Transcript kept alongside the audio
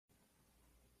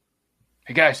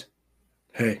Hey guys.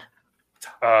 Hey.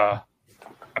 I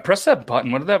pressed that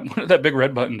button. What did that big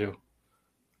red button do?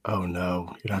 Oh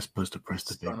no, you're not supposed to press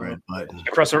the big red button.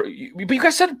 But you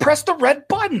guys said press the red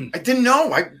button. I didn't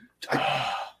know.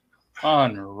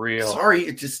 Unreal. Sorry,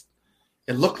 it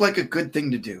looked like a good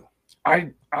thing to do. I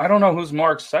don't know who's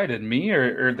more excited, me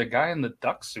or the guy in the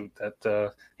duck suit.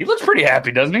 That he looks pretty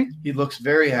happy, doesn't he? He looks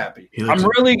very happy. I'm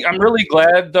really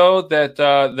glad though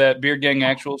that Beard Gang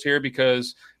Actual's here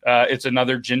because it's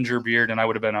another ginger beard, and I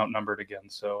would have been outnumbered again.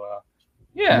 So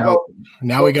yeah.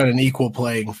 Now we got an equal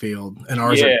playing field, and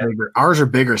ours are bigger. Ours are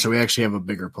bigger, so we actually have a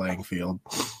bigger playing field.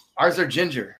 Ours are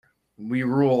ginger. We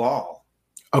rule all.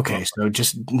 Okay, so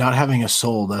just not having a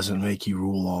soul doesn't make you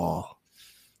rule all.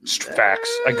 Facts.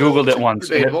 I googled it once.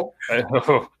 It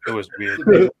was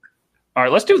weird. All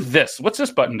right, let's do this. What's this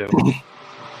button do?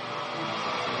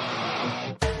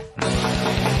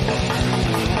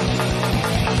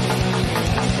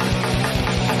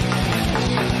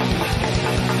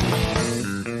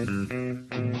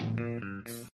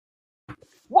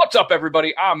 What's up,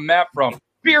 everybody? I'm Matt from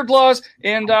Beard Laws,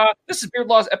 and this is Beard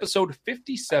Laws episode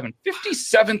 57.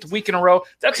 57th week in a row.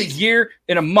 That's a year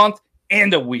and a month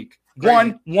and a week.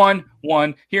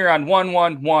 1-1-1 here on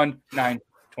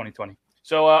 1-1-1-9-2020.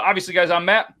 So obviously, guys, I'm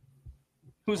Matt.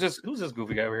 Who's this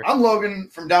goofy guy over here? I'm Logan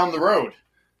from down the road.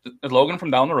 Logan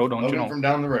from down the road, don't you know? Logan from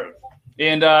down the road.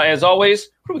 And as always,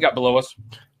 who do we got below us?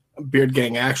 Beard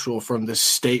Gang Actual from the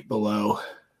state below.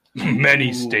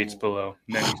 Many states below.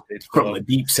 From the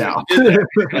deep south.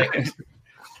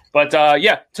 But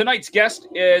tonight's guest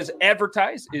is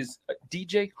advertised, is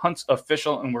DJ Hunt's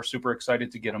Official, and we're super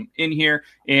excited to get him in here.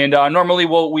 And normally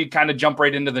we kind of jump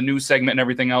right into the news segment and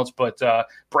everything else, but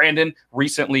Brandon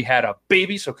recently had a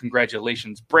baby, so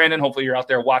congratulations, Brandon. Hopefully you're out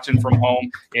there watching from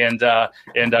home, and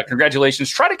congratulations.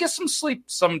 Try to get some sleep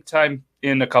sometime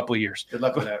in a couple of years. Good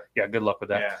luck with that. Yeah, good luck with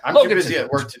that. Yeah, I'm too busy at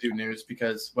work to do news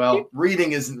because,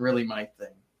 reading isn't really my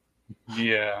thing.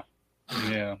 Yeah,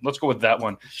 let's go with that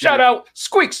one. Shout out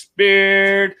Squeaks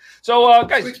Beard. So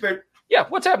guys, Squeaks Beard. Yeah,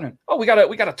 what's happening? Oh, we got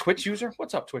a Twitch user.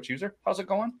 What's up, Twitch user? How's it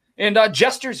going? And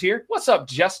Jester's here. What's up,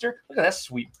 Jester? Look at that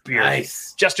sweet beard.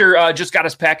 Nice. Jester just got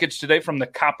his package today from the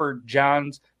Copper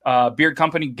John's Beard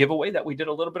Company giveaway that we did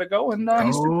a little bit ago, and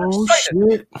he's super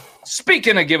excited. Shit.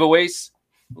 Speaking of giveaways,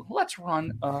 let's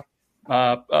run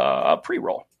a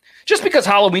pre-roll. Just because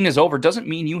Halloween is over doesn't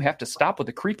mean you have to stop with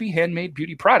the creepy handmade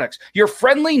beauty products. Your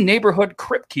friendly neighborhood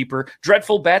crypt keeper,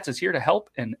 Dreadful Bats, is here to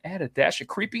help and add a dash of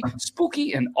creepy,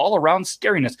 spooky, and all-around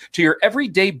scariness to your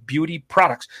everyday beauty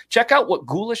products. Check out what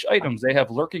ghoulish items they have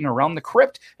lurking around the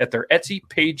crypt at their Etsy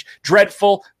page,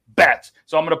 Dreadful Bats.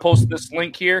 So I'm going to post this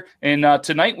link here, and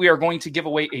tonight we are going to give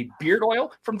away a beard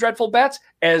oil from Dreadful Bats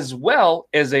as well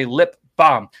as a lip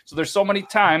balm. So there's so many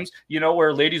times,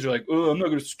 where ladies are like, oh, I'm not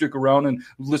going to stick around and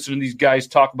listen to these guys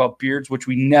talk about beards, which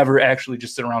we never actually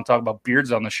just sit around and talk about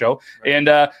beards on the show. Right. And,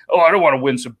 I don't want to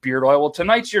win some beard oil. Well,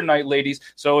 tonight's your night, ladies.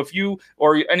 So if you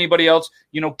or anybody else,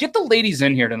 get the ladies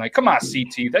in here tonight. Come on,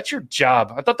 CT. That's your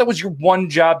job. I thought that was your one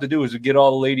job to do, is to get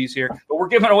all the ladies here. But we're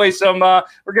giving away some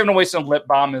lip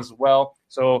balm as well.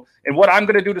 So, and what I'm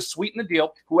going to do to sweeten the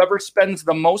deal, whoever spends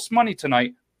the most money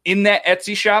tonight in that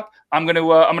Etsy shop, I'm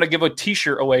gonna give a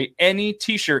T-shirt away, any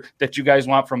T-shirt that you guys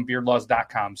want from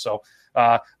beardlaws.com. So,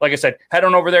 like I said, head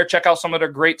on over there, check out some of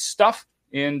their great stuff,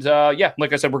 and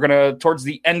like I said, we're gonna towards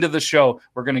the end of the show,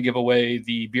 we're gonna give away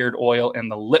the beard oil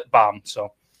and the lip balm.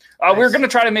 So, nice. We're gonna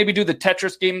try to maybe do the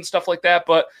Tetris game and stuff like that,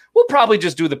 but we'll probably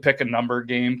just do the pick a number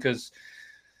game because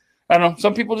I don't know,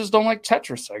 some people just don't like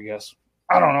Tetris, I guess.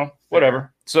 I don't know.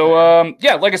 Whatever. So,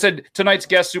 like I said, tonight's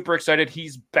guest, super excited.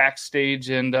 He's backstage,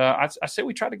 and I say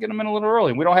we try to get him in a little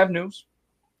early. We don't have news.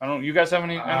 You guys have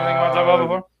anything you want to talk about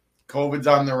before? COVID's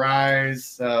on the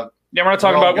rise. We're not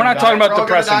talking about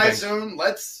depressing things. Soon.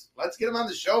 Let's get him on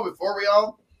the show before we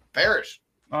all perish.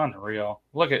 Unreal.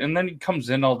 And then he comes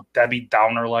in all Debbie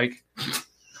Downer like.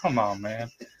 Come on, man.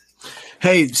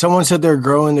 Hey, someone said they're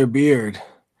growing their beard.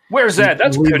 Where's that?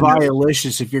 That's good.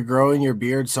 Levialicious. If you're growing your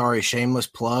beard, sorry, shameless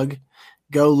plug.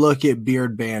 Go look at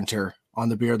Beard Banter on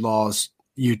the Beard Laws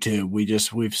YouTube.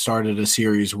 We've started a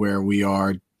series where we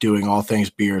are doing all things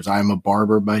beards. I'm a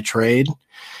barber by trade,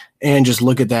 and just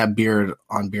look at that beard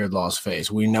on Beard Laws' face.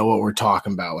 We know what we're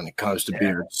talking about when it comes to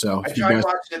beards. So I tried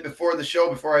watching it before the show,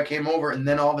 before I came over, and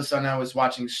then all of a sudden I was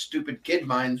watching stupid kid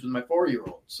minds with my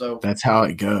 4-year-old. So that's how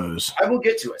it goes. I will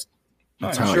get to it.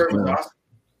 That's I'm how sure it was goes. awesome.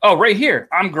 Oh, right here.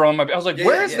 I'm growing my. I was like,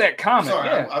 where's that comment? Sorry,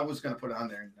 yeah. I was going to put it on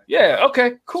there. Yeah.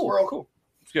 Okay. Cool. Squirrel. Cool.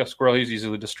 Yeah, Squirrel. He's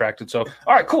easily distracted. So,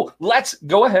 all right, cool. Let's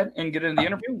go ahead and get into the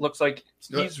interview. Looks like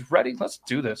he's ready. Let's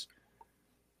do this.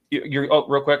 You're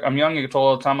real quick. I'm young. You get told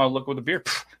all the time I look with a beard.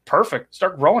 perfect.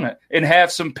 Start growing it and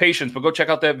have some patience. But go check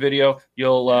out that video.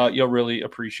 You'll really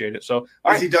appreciate it. So,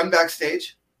 he done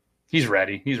backstage? He's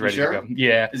ready. He's ready to go.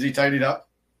 Yeah. Is he tidied up?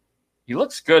 He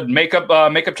looks good. Makeup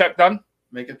check done.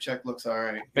 Makeup check looks all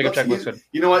right. Makeup check looks good.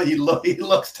 You know what? He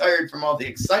looks tired from all the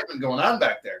excitement going on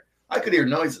back there. I could hear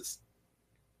noises.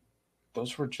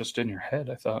 Those were just in your head,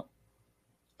 I thought.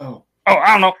 Oh,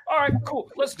 I don't know. All right, cool.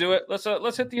 Let's do it.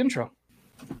 Let's hit the intro.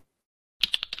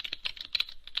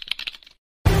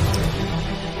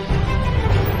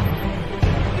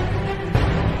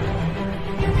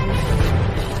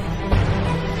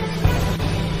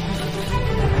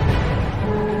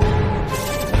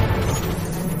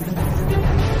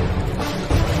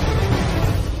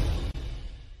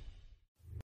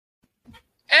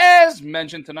 As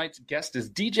mentioned, tonight's guest is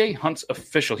DJ Hunt's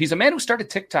Official. He's a man who started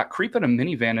TikTok creeping a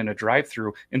minivan in a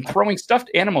drive-thru and throwing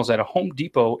stuffed animals at a Home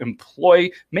Depot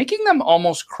employee, making them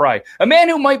almost cry. A man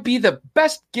who might be the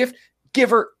best gift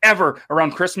giver ever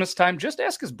around Christmas time. Just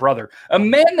ask his brother. A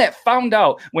man that found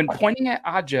out when pointing at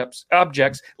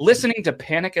objects, listening to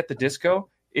Panic at the Disco,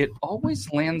 it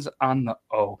always lands on the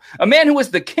O. A man who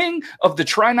is the king of the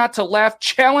Try Not to Laugh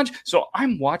challenge. So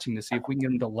I'm watching to see if we can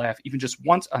get him to laugh even just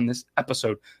once on this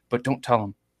episode. But don't tell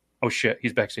him. Oh, shit.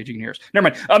 He's backstage. You can hear us. Never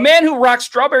mind. A man who rocks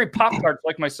strawberry Pop-Tarts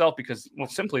like myself because, well,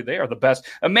 simply they are the best.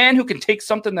 A man who can take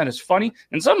something that is funny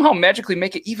and somehow magically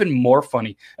make it even more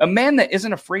funny. A man that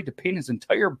isn't afraid to paint his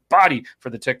entire body for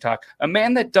the TikTok. A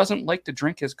man that doesn't like to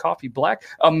drink his coffee black.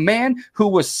 A man who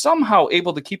was somehow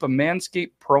able to keep a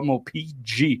Manscaped promo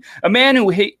PG. A man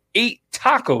who ate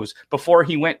tacos before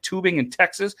he went tubing in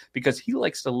Texas because he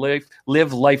likes to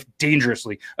live life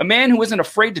dangerously. A man who isn't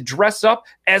afraid to dress up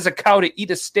as a cow to eat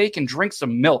a steak and drink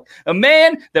some milk. A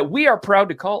man that we are proud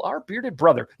to call our bearded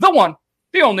brother, the one,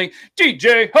 the only,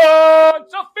 DJ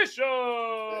Hunt's Official.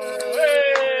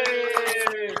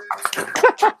 Hey!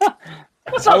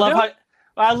 What's up,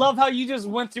 I love how you just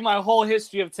went through my whole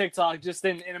history of TikTok just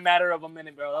in a matter of a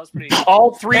minute, bro. That was pretty.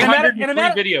 All 303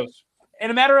 videos. In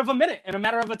a matter of a minute, in a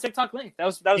matter of a TikTok link. That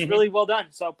was really well done.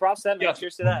 So props to that, man. Yes.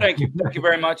 Cheers to that. Thank you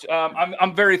very much.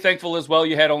 I'm very thankful as well.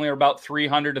 You had only about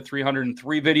 300 to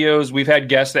 303 videos. We've had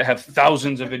guests that have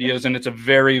thousands of videos, and it's a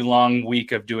very long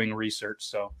week of doing research.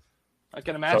 So I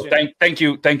can imagine. So thank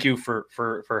you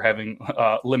for having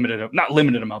not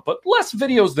limited amount, but less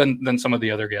videos than some of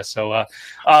the other guests. So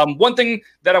one thing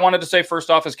that I wanted to say first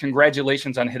off is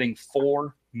congratulations on hitting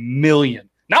 4 million.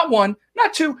 Not one,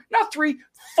 not two, not three,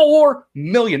 4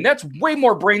 million. That's way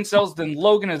more brain cells than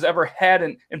Logan has ever had,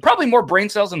 and probably more brain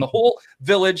cells in the whole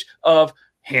village of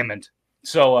Hammond.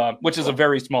 So, which is a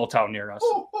very small town near us.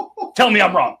 Tell me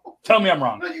I'm wrong.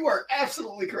 No, you are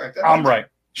absolutely correct. I'm right.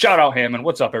 Shout out Hammond.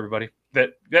 What's up, everybody? I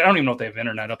don't even know if they have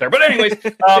internet up there. But anyways,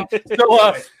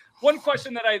 one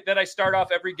question that I start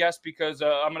off every guest, because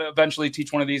I'm going to eventually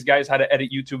teach one of these guys how to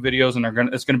edit YouTube videos, and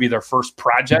it's going to be their first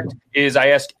project, is I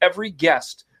ask every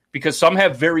guest, because some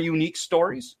have very unique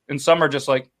stories and some are just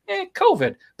like,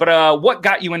 COVID. But what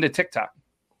got you into TikTok?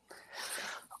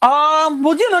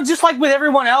 Well, just like with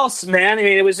everyone else, man. I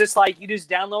mean, it was just like you just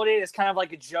download it. It's kind of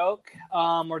like a joke,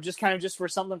 or just kind of just for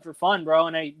something for fun, bro.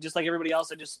 And I just like everybody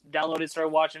else, I just downloaded, started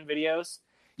watching videos.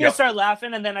 Started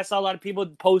laughing, and then I saw a lot of people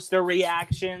post their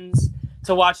reactions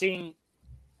to watching,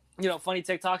 funny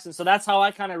TikToks, and so that's how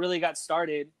I kind of really got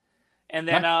started. And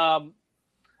then,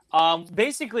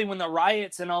 basically, when the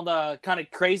riots and all the kind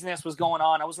of craziness was going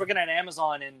on, I was working at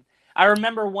Amazon, and I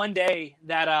remember one day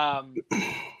that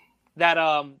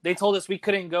they told us we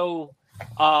couldn't go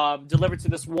deliver to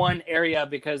this one area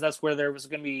because that's where there was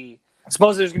going to be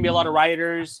supposedly there's going to be a lot of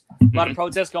rioters, a lot of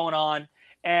protests going on.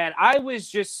 And I was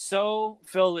just so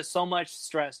filled with so much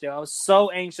stress, dude. I was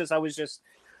so anxious. I was just,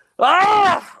 so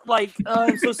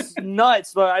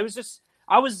nuts. But I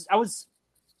was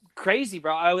crazy,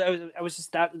 bro. I was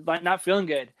just not feeling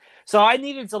good. So I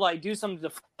needed to do something to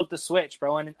flip the switch,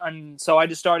 bro. And so I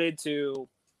just started to,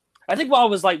 I think while I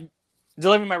was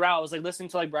delivering my route, I was listening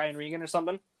to Brian Regan or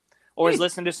something, or was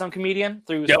listening to some comedian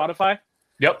through Spotify.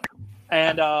 Yep.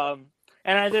 And I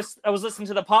was listening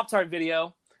to the Pop-Tart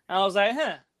video. And I was like,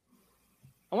 I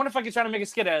wonder if I could try to make a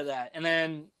skit out of that. And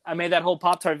then I made that whole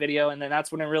Pop-Tart video, and then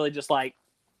that's when it really just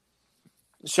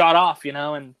shot off, And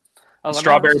I was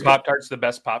Strawberry Pop-Tarts, the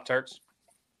best Pop-Tarts.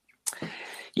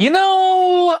 He's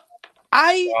gonna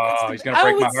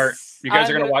break my heart. You guys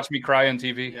are gonna watch me cry on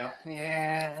TV.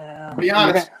 Yeah. Be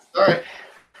honest.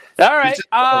 All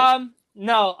right.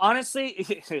 No, honestly,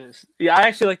 yeah, I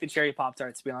actually like the cherry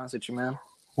Pop-Tarts, to be honest with you, man.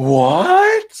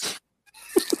 What?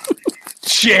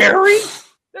 Cherry?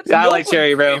 I like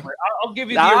cherry, bro. I'll give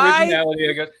you the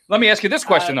originality. Let me ask you this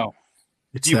question though: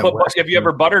 have you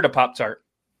ever buttered a Pop-Tart?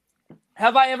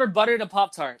 Have I ever buttered a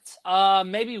Pop-Tart?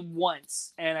 Maybe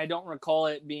once, and I don't recall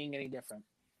it being any different.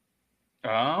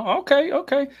 Oh,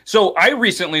 okay. So I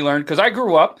recently learned, because I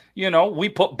grew up, we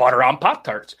put butter on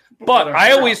Pop-Tarts. But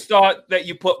I always thought that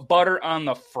you put butter on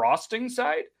the frosting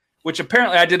side, which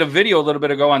apparently I did a video a little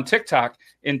bit ago on TikTok,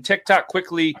 and TikTok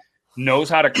quickly knows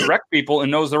how to correct people and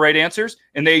knows the right answers.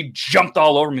 And they jumped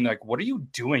all over me like, what are you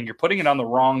doing? You're putting it on the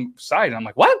wrong side. And I'm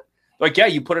like, what? Like, yeah,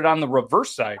 you put it on the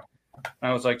reverse side.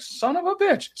 And I was like, son of a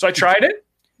bitch. So I tried it.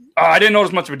 I didn't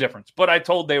notice much of a difference, but I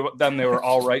told them they were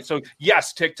all right. So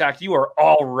yes, TikTok, you are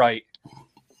all right.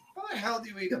 How the hell do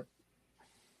you eat a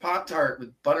Pop-Tart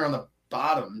with butter on the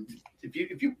bottom? If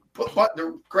you put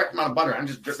the correct amount of butter, I'm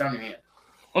just drip down your hand.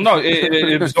 Well, no,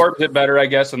 it absorbs it better, I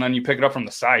guess, and then you pick it up from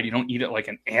the side. You don't eat it like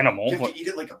an animal. You have to eat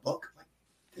it like a book.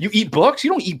 You eat books? You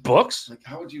don't eat books. Like,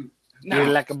 how would you? Eat it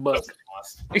like a book.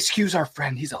 Excuse our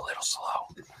friend. He's a little slow.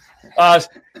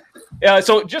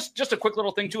 So just a quick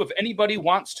little thing, too. If anybody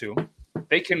wants to,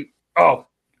 they can. Oh,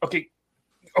 okay.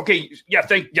 Yeah,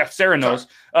 Sarah knows.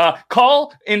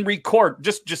 Call and record.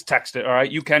 Just text it, all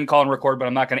right? You can call and record, but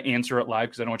I'm not going to answer it live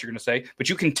because I know what you're going to say. But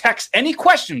you can text any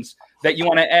questions that you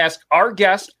want to ask our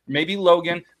guest, maybe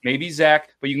Logan, maybe Zach,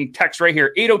 but you can text right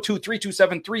here,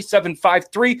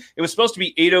 802-327-3753. It was supposed to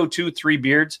be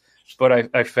 802-3Beards, but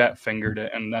I fat-fingered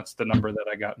it, and that's the number that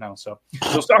I got now. So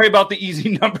sorry about the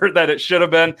easy number that it should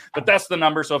have been, but that's the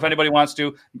number. So if anybody wants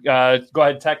to, go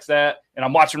ahead, text that. And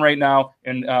I'm watching right now,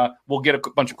 and we'll get a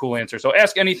bunch of cool answers. So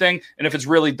ask anything, and if it's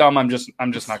really dumb, I'm just not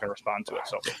going to respond to it.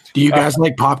 So, do you guys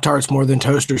like Pop-Tarts more than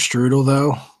toaster strudel,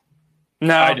 though?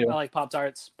 No, I do. I like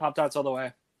Pop-Tarts. Pop-Tarts all the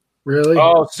way. Really?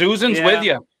 Oh, Susan's with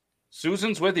you.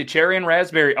 Susan's with you. Cherry and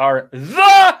raspberry are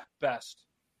the best.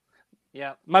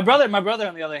 Yeah, my brother. On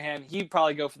the other hand, he'd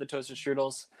probably go for the toaster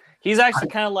strudels. He's actually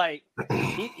kind of like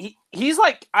he's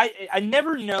like I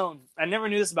never knew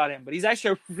this about him, but he's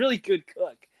actually a really good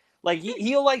cook. Like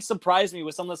he'll like surprise me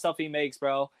with some of the stuff he makes,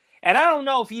 bro. And I don't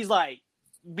know if he's like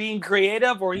being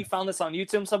creative or he found this on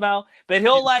YouTube somehow, but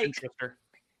he'll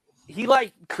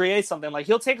create something. Like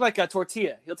he'll take like a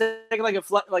tortilla. He'll take like a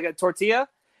tortilla,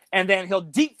 and then he'll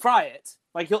deep fry it.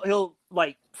 Like he'll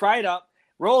like fry it up,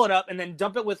 roll it up, and then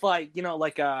dump it with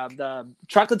the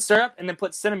chocolate syrup, and then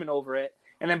put cinnamon over it,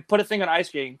 and then put a thing on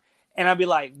ice cream. And I'd be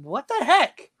like, what the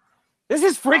heck? This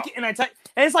is freaking. And and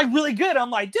it's like really good. I'm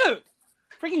like, dude.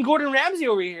 Freaking Gordon Ramsay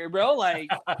over here, bro. Like,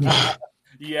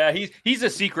 yeah, he's a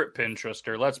secret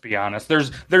Pinterester. Let's be honest.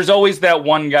 There's always that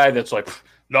one guy that's like,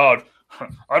 no,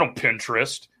 I don't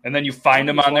Pinterest, and then you find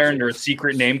him on there under a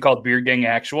secret name called Beard Gang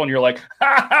Actual, and you're like,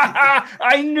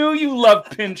 I knew you love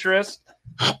Pinterest.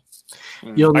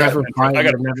 You'll never find me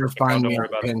on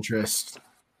Pinterest.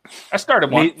 I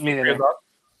started one. Me neither.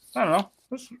 I don't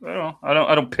know.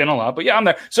 I don't pin a lot, but yeah, I'm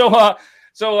there. So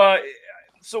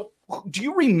do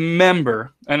you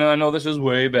remember, and I know this is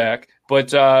way back, but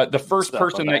the first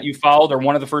person that you followed or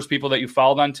one of the first people that you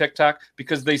followed on TikTok?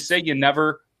 Because they say you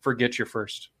never forget your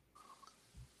first.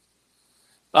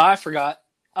 I forgot.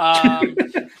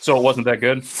 So it wasn't that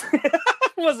good?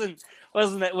 wasn't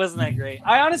that great.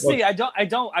 I honestly,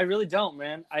 I really don't,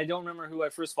 man. I don't remember who I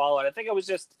first followed. I think I was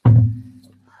just,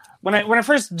 when I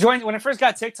first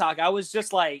got TikTok, I was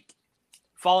just like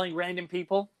following random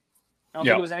people. I don't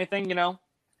think it was anything,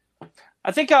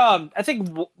 I think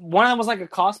one of them was like a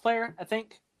cosplayer, I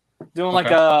think, doing like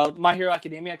a My Hero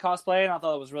Academia cosplay, and I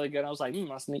thought it was really good. I was like,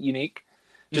 that's unique,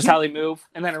 just how they move.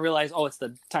 And then I realized, it's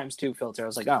the ×2 filter. I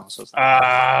was like, so it's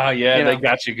not. They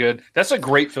got you good. That's a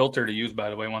great filter to use,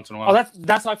 by the way, once in a while. Oh,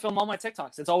 that's how I film all my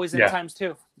TikToks. It's always in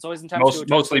 ×2. It's always in ×2.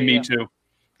 Mostly me too.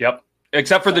 Yep.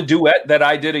 Except for the duet that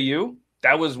I did of you.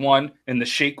 That was one, and the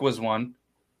shake was one.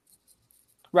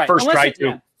 Right. First try too.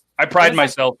 Yeah. I pride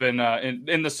myself in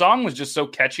the song was just so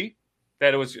catchy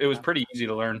that it was pretty easy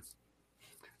to learn.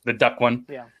 The duck one.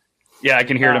 Yeah. Yeah, I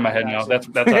can hear it in my head now. That's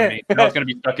on me. Now it's going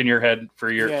to be stuck in your head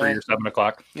for your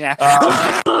 7:00. Yeah.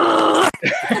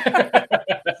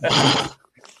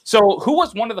 So, who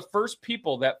was one of the first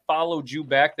people that followed you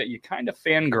back that you kind of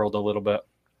fangirled a little bit?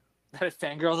 That I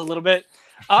fangirled a little bit.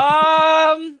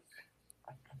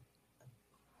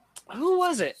 Who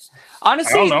was it?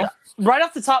 Honestly, right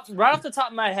off the top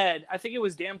of my head, I think it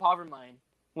was Dan Povermine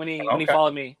when he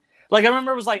followed me. Like I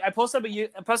remember it was like I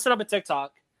posted up a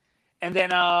TikTok, and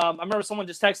then I remember someone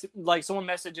just texted, like someone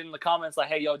messaged in the comments like,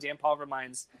 "Hey, yo, Dan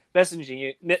Povermine's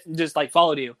messaging you, just like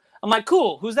followed you." I'm like,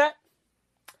 "Cool, who's that?"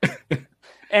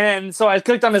 And so I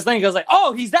clicked on his link. I was like,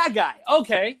 "Oh, he's that guy.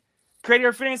 Okay, creator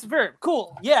of Phineas and Ferb.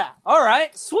 Cool, yeah, all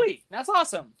right, sweet, that's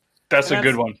awesome." That's a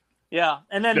good one. Yeah,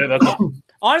 and then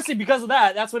honestly, because of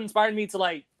that, that's what inspired me to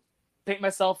like paint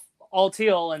myself all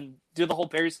teal and do the whole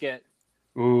Perry skit.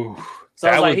 Ooh, So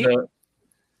I was like,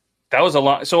 that was a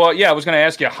long. So yeah, I was going to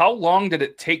ask you, how long did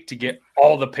it take to get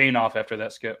all the paint off after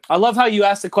that skip? I love how you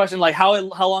asked the question like how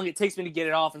long it takes me to get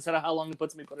it off instead of how long it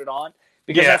puts me put it on.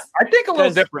 Because I think a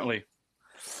little differently.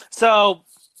 So,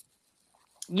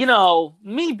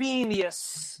 me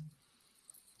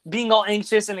being all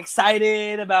anxious and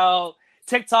excited about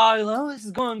TikTok, this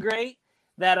is going great.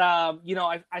 That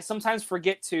I sometimes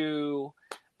forget to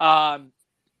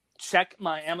check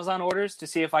my Amazon orders to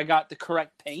see if I got the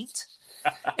correct paint.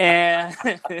 And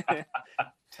I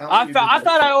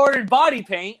thought I ordered body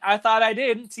paint. I thought I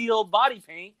did teal body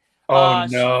paint. Oh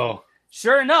no!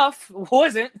 Sure enough,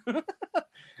 wasn't.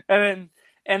 and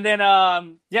then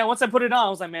once I put it on, I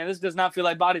was like, man, this does not feel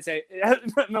like body paint.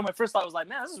 No, my first thought was like,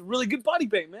 man, this is really good body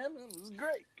paint, man. This is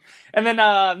great. And then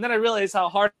I realized how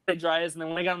hard it dries. And then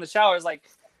when I got in the shower, I was like,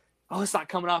 oh, it's not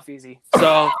coming off easy.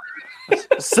 So,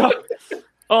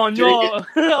 oh no,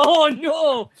 oh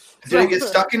no. Did it get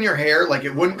stuck in your hair? Like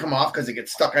it wouldn't come off because it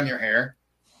gets stuck on your hair?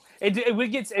 It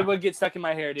would get stuck in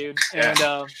my hair, dude. And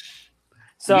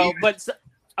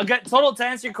total to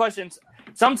answer your questions.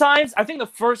 Sometimes I think the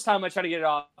first time I tried to get it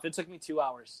off, it took me 2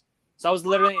 hours. So I was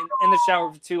literally in the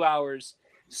shower for 2 hours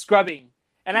scrubbing.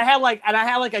 And I had like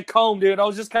a comb, dude. I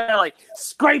was just kind of like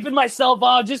scraping myself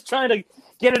off, just trying to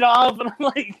get it off. And I'm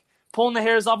like pulling the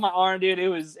hairs off my arm, dude. It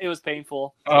was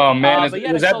painful. Oh man,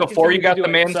 was that before you got the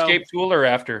Manscaped tool or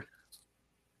after?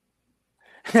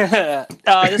 This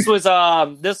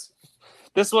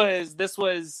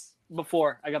was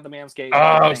before I got the Manscaped.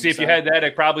 Oh, if you had that,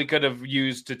 it probably could have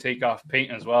used to take off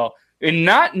paint as well, and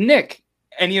not nick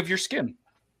any of your skin.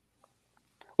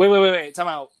 Wait. Time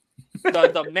out.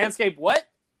 The Manscaped what?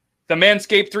 The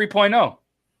Manscaped 3.0.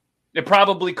 It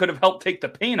probably could have helped take the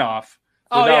paint off.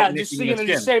 Oh yeah, just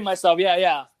save myself.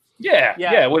 Yeah.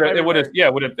 It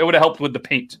would have helped with the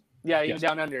paint. Yeah, even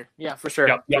down under. Yeah, for sure.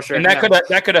 Yep. For sure. And that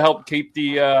could have helped keep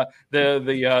the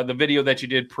video that you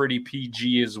did pretty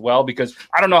PG as well, because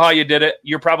I don't know how you did it.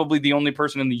 You're probably the only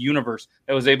person in the universe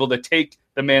that was able to take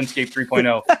the Manscaped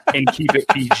 3.0 and keep it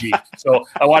PG. So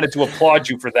I wanted to applaud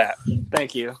you for that.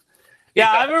 Thank you. Yeah,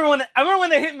 I remember when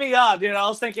they hit me up, dude. I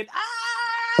was thinking,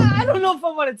 I don't know if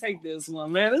I want to take this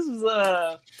one, man. This is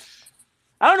I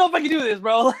don't know if I can do this,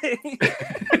 bro.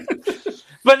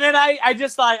 But then I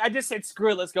just said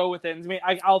screw it, let's go with it. I mean,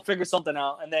 I'll figure something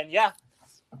out, and then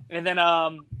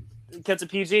it gets a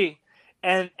PG,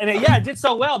 and it did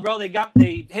so well, bro. They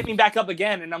hit me back up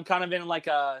again, and I'm kind of in like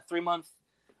a 3-month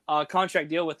contract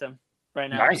deal with them right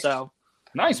now. Nice. So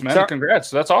nice, man. Congrats.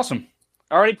 That's awesome.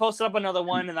 I already posted up another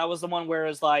one, and that was the one where it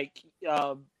was like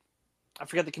I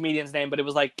forget the comedian's name, but it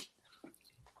was like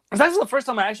it's actually the first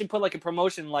time I actually put like a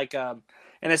promotion like in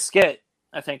a skit.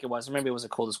 I think it was, or maybe it was a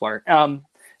Coldest Water.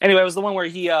 Anyway, it was the one where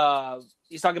he's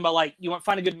talking about like you want to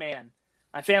find a good man,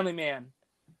 a family man,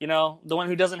 the one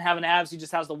who doesn't have an abs, he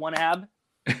just has the one ab.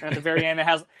 And at the very end, it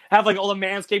have like all the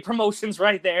Manscaped promotions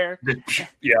right there.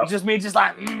 Yeah, it's just me, just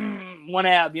like one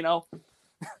ab,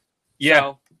 Yeah,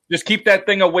 so, just keep that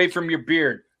thing away from your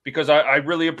beard, because I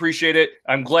really appreciate it.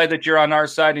 I'm glad that you're on our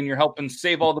side and you're helping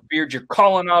save all the beards. You're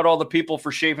calling out all the people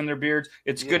for shaving their beards.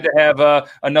 It's good to have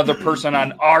another person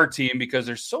on our team, because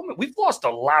there's so many. We've lost a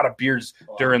lot of beards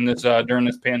during this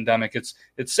pandemic. It's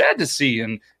sad to see,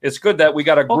 and it's good that we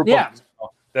got a group of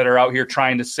people that are out here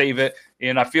trying to save it.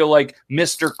 And I feel like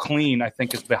Mr. Clean, I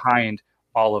think, is behind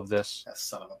all of this. That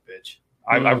son of a bitch.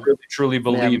 I really truly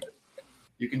believe it.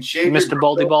 You can shave Mr.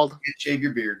 Baldy Bald. You can shave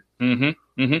your beard.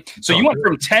 Mm-hmm. Mm-hmm. So you went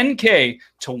from 10K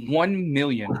to 1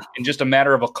 million in just a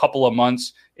matter of a couple of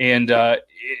months, and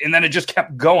then it just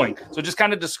kept going. So just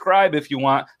kind of describe, if you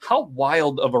want, how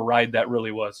wild of a ride that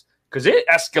really was, because it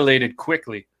escalated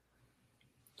quickly.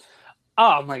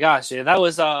 Oh my gosh, dude, that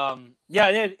was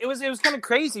it was kind of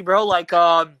crazy, bro. Like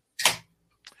ever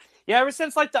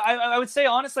since like I would say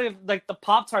honestly, like the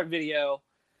Pop-Tart video.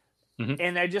 Mm-hmm.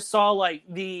 And I just saw like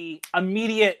the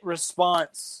immediate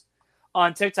response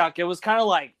on TikTok. It was kind of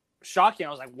like shocking.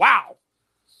 I was like, wow,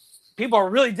 people are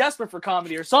really desperate for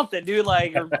comedy or something, dude.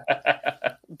 Like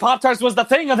Pop-Tarts was the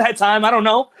thing of that time. I don't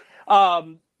know.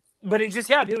 But it just,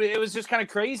 dude, it was just kind of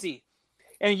crazy.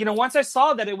 And, once I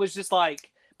saw that, it was just like,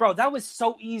 bro, that was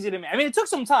so easy to me. I mean, it took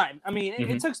some time. I mean,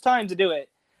 it took time to do it.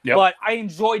 Yep. But I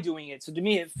enjoy doing it. So to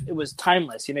me, it was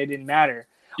timeless. It didn't matter.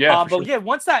 Yeah,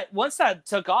 once that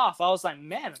took off, I was like,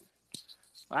 man,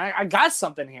 I got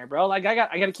something here, bro. Like I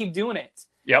got to keep doing it.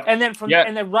 Yep. And then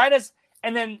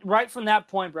right from that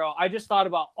point, bro, I just thought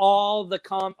about all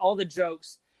the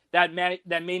jokes that made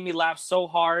me laugh so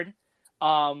hard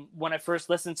when I first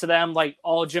listened to them, like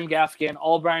all Jim Gaffigan,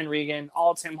 all Brian Regan,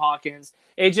 all Tim Hawkins.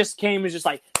 It just came as just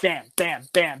like bam, bam,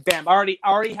 bam, bam. I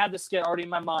already had the skit already in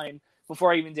my mind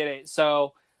before I even did it.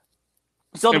 So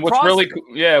and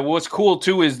what's cool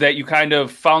too is that you kind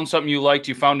of found something you liked.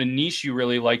 You found a niche you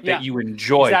really like that you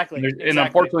enjoy. Exactly. And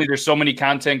unfortunately, there's so many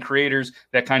content creators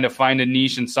that kind of find a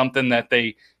niche in something that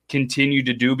they continue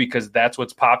to do because that's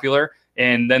what's popular.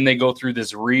 And then they go through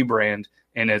this rebrand,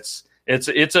 and it's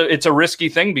a risky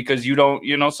thing because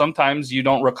sometimes you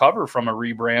don't recover from a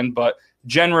rebrand, but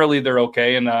generally they're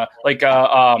okay. And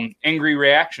Angry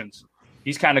Reactions,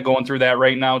 he's kind of going through that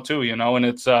right now too, and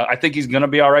it's I think he's going to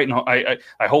be all right. And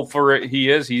I hope for it.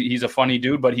 He is. He's a funny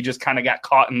dude, but he just kind of got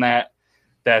caught in that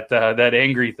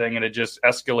angry thing, and it just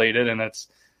escalated, and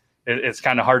it's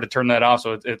kind of hard to turn that off.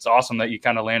 So it's awesome that you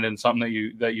kind of landed in something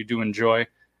that you do enjoy.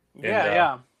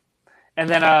 Yeah. And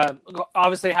then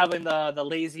obviously having the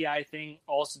lazy eye thing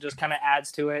also just kind of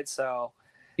adds to it. So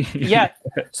yeah.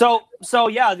 so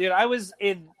yeah, dude, I was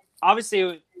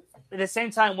obviously at the same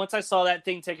time, once I saw that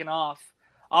thing taken off,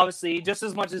 obviously just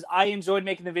as much as I enjoyed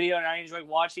making the video and I enjoyed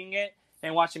watching it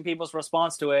and watching people's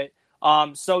response to it,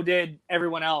 so did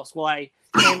everyone else. Well, I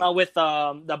came out with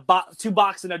the 2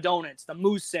 boxes of donuts, the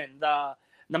Moosin,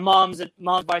 the Mom's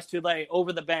Vice Too Late,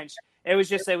 Over the Bench. It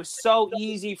was so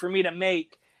easy for me to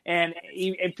make, and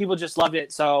people just loved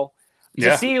it. So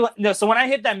to see, so when I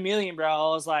hit that million, bro,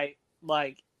 I was like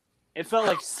it felt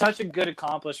like such a good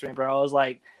accomplishment, bro. I was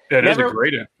like, it is a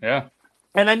great, yeah.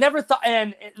 And I never thought,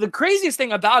 and the craziest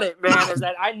thing about it, man, is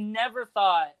that I never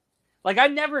thought, I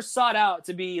never sought out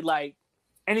to be like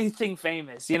anything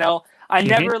famous, I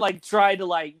never tried to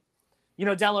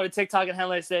download a TikTok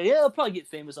and say, yeah, I'll probably get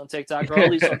famous on TikTok, or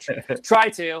at least I'll try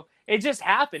to. It just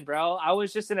happened, bro. I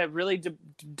was just in a really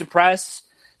depressed,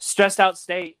 stressed out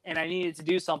state, and I needed to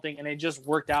do something, and it just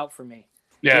worked out for me.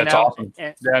 Yeah, it's awesome.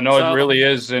 It really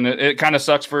is. And it kind of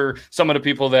sucks for some of the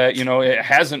people that, it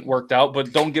hasn't worked out,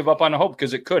 but don't give up on the hope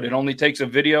because it could. It only takes a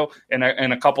video and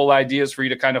a couple ideas for you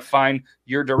to kind of find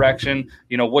your direction,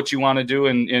 what you want to do.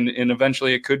 And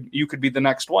eventually you could be the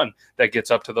next one that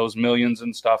gets up to those millions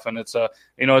and stuff. And it's a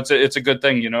good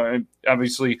thing, and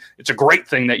obviously it's a great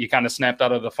thing that you kind of snapped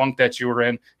out of the funk that you were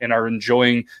in and are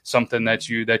enjoying something that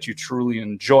you truly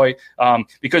enjoy.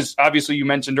 Because obviously you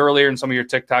mentioned earlier in some of your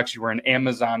TikToks, you were an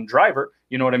Amazon driver,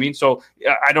 you know what I mean? So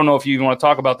I don't know if you even want to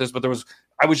talk about this, but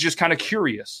I was just kind of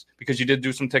curious because you did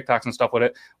do some TikToks and stuff with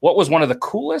it. What was one of the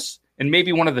coolest and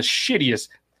maybe one of the shittiest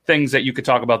things that you could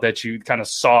talk about that you kind of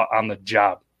saw on the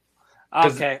job?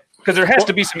 Okay. Because there has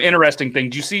to be some interesting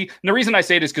things. You see, and the reason I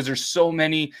say it is because there's so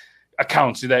many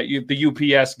accounts that the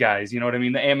UPS guys, you know what I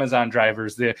mean? The Amazon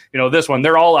drivers, this one,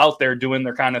 they're all out there doing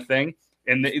their kind of thing.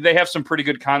 And they have some pretty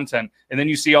good content. And then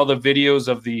you see all the videos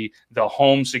of the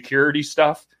home security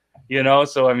stuff,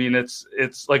 So, I mean, it's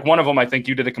like one of them, I think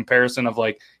you did a comparison of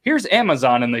here's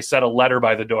Amazon and they set a letter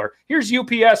by the door. Here's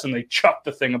UPS and they chuck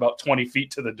the thing about 20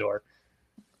 feet to the door.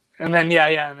 And then,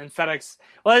 and then FedEx.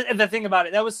 Well, the thing about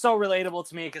it, that was so relatable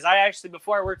to me because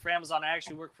before I worked for Amazon, I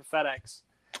actually worked for FedEx.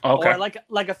 Okay. Or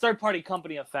like a third-party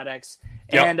company of FedEx.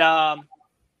 Yep.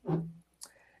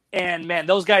 And man,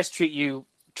 those guys treat you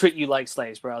like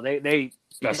slaves, bro. They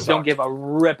don't give a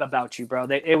rip about you, bro.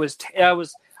 It was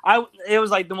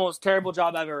like the most terrible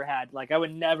job I've ever had. I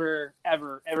would never,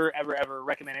 ever, ever, ever, ever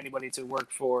recommend anybody to work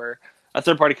for a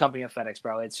third-party company of FedEx,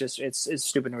 bro. It's just, it's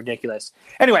stupid and ridiculous.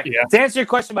 Anyway, to answer your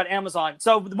question about Amazon.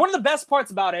 So one of the best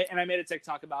parts about it, and I made a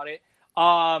TikTok about it,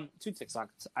 2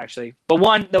 TikToks actually, but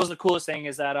one that was the coolest thing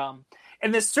is that,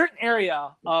 in this certain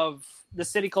area of the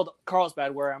city called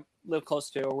Carlsbad, where I live close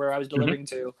to, or where I was delivering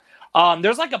to,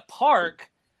 there's a park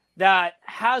that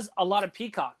has a lot of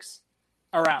peacocks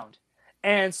around.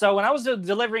 And so when I was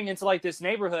delivering into this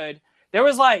neighborhood, there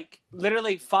was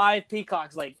literally 5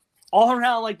 peacocks all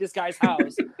around this guy's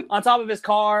house, on top of his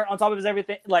car, on top of his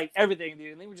everything, everything,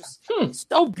 dude. And they were just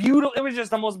so beautiful. It was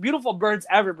just the most beautiful birds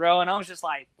ever, bro. And I was just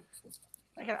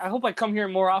I hope I come here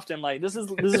more often. This is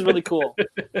really cool.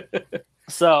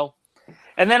 So,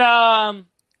 and then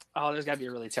there's gotta be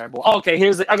a really terrible. Oh, okay,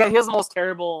 here's the most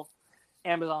terrible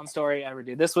Amazon story ever,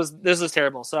 dude. This was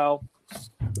terrible. So,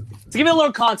 to give you a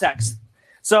little context,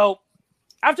 so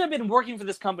after I've been working for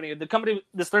this company,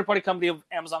 this third-party company of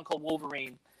Amazon called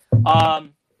Wolverine,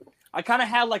 I kind of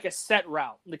had a set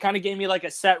route. They kind of gave me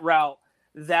a set route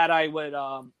that I would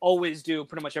always do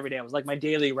pretty much every day. It was my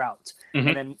daily route.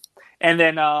 Mm-hmm. And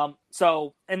then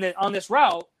on this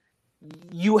route,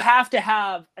 you have to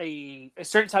have a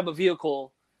certain type of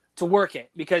vehicle to work it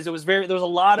because there was a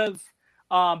lot of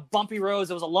bumpy roads.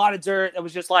 There was a lot of dirt. It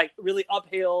was just really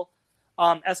uphill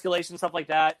escalation, stuff like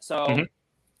that. So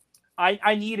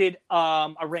I needed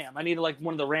a Ram. I needed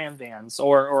one of the Ram vans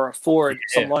or a Ford,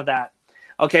 something like that.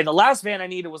 Okay, the last van I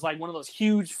needed was one of those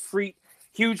huge freaking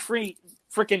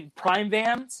Prime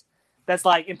vans that's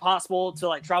like impossible to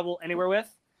like travel anywhere with.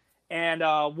 And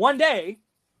one day,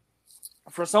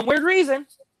 for some weird reason,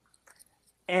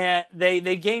 and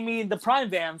they gave me the Prime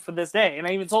van for this day. And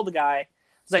I even told the guy, I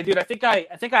was like, dude, I think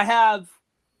I have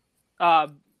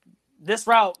this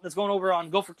route that's going over on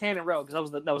Gopher Canyon Road,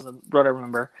 because that was the road I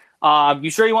remember. You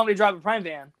sure you want me to drive a Prime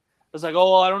van? I was like,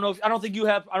 oh, I don't know. I don't think you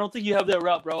have that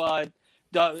route, bro.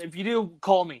 If you do,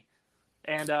 call me.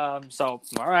 And so,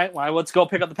 all right, well, let's go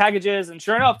pick up the packages. And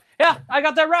sure enough, yeah, I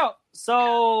got that route.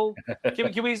 So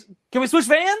can we switch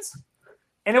vans?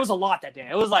 And it was a lot that day.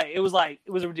 It was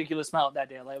a ridiculous amount that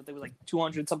day. Like there was like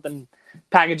 200 something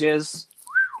packages,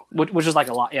 which is like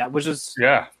a lot. Yeah, which is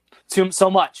so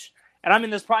much. And I'm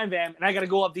in this Prime van, and I got to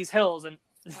go up these hills and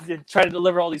try to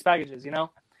deliver all these packages, you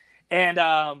know. And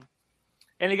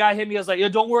the guy hit me. I was like, "Yo,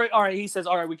 don't worry." All right, he says,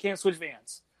 "All right, we can't switch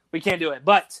vans. We can't do it,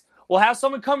 but we'll have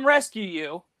someone come rescue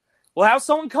you. We'll have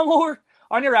someone come over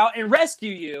on your route and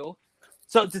rescue you,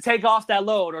 so to take off that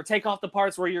load or take off the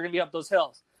parts where you're gonna be up those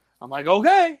hills." I'm like,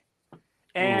 okay.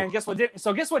 And guess what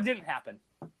didn't happen?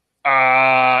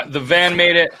 The van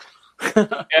made it.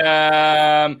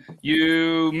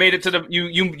 You made it to the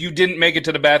you didn't make it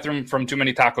to the bathroom from too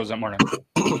many tacos that morning.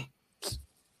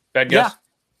 Bad guess? Yeah.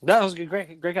 That was a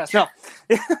great guess. No.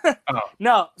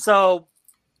 No. So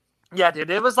yeah,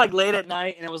 dude, it was like late at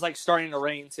night and it was like starting to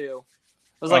rain too.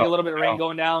 It was like a little bit of rain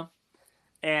going down.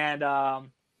 And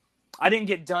I didn't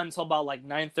get done until about like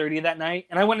 9:30 that night,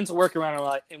 and I went into work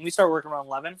and we started working around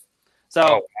 11.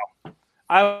 So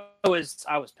I was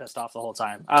pissed off the whole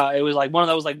time. It was like one of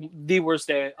those like the worst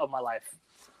day of my life.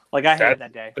 Like I hated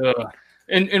that day.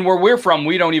 And where we're from,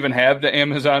 we don't even have the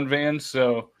Amazon vans,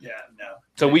 so no.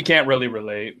 So we can't really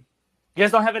relate. You guys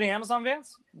don't have any Amazon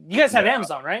vans? You guys have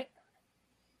Amazon, right?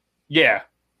 Yeah.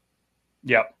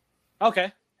 Yep.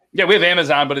 Okay. Yeah, we have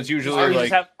Amazon, but it's usually our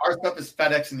stuff is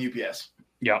FedEx and UPS.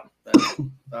 Yeah.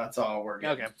 That's all we're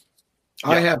getting. Okay.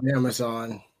 I have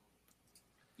Amazon.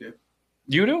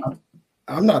 You do?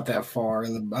 I'm not that far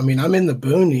I'm in the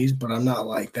boonies, but I'm not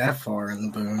like that far in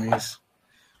the boonies.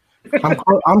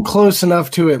 I'm close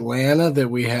enough to Atlanta that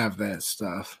we have that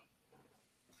stuff.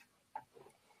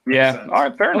 Yeah. All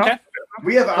right. Fair enough.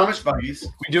 We have Amish buggies.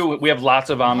 We do. We have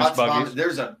lots of Amish buggies.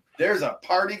 There's a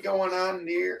party going on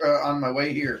near on my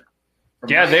way here.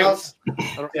 What's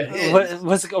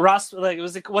it, Ross? Like,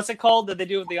 what's it called that they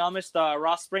do with the Amish? The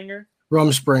Ross Springer.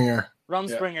 Rumspringer.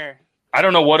 Rumspringer. I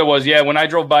don't know what it was. Yeah, when I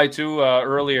drove by too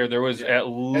earlier, there was at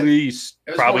least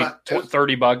probably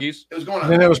 30 buggies. It was going on.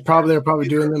 Then they were probably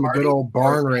doing them a good old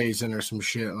barn raising or some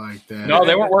shit like that. No,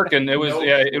 they weren't working. It was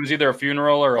it was either a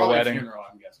funeral or a wedding. Funeral,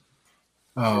 I'm guessing.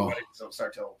 Oh, so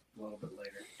start till a little bit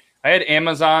later. I had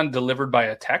Amazon delivered by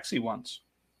a taxi once.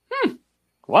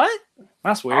 What?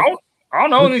 That's weird. I don't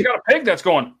know. And he's got a pig that's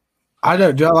going. I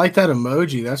don't. Do I like that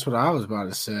emoji? That's what I was about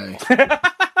to say.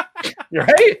 You're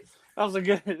right. That was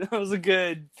a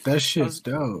good. That shit's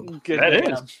dope. Good. That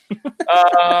is.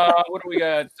 What do we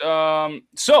got?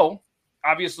 So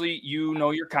obviously you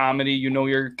know your comedy, you know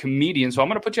your comedian. So I'm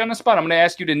going to put you on the spot. I'm going to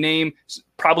ask you to name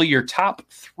probably your top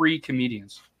 3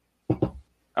 comedians.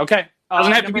 Okay.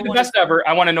 Doesn't have to be the best ever.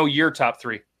 I want to know your top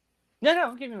 3. No,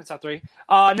 I'm giving the top 3.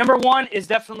 Number 1 is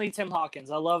definitely Tim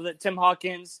Hawkins. I love that Tim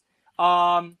Hawkins.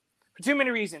 For too many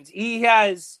reasons.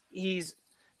 He's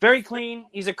very clean.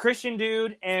 He's a Christian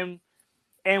dude, and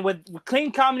with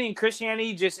clean comedy and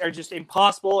Christianity are just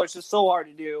impossible. It's just so hard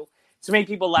to do to make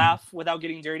people laugh without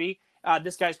getting dirty.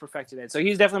 This guy's perfected it. So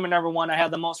he's definitely my number 1. I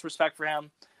have the most respect for him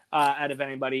out of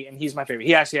anybody, and he's my favorite.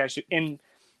 He actually in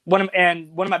one of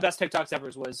my best TikToks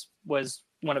ever was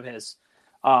one of his.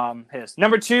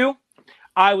 Number 2,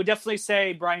 I would definitely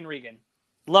say Brian Regan.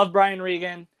 Love Brian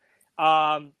Regan.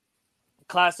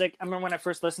 Classic. I remember when I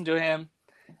first listened to him.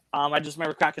 I just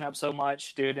remember cracking up so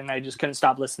much, dude, and I just couldn't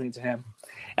stop listening to him.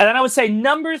 And then I would say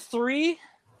number 3,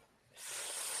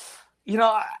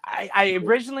 I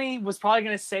originally was probably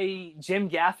going to say Jim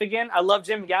Gaffigan. I love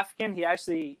Jim Gaffigan. He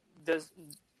actually does.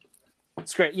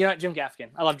 It's great. Jim Gaffigan.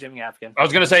 I love Jim Gaffigan. I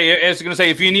was going to say,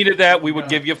 if you needed that, we would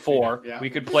give you 4. Yeah. We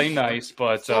could play nice,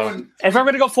 but if I'm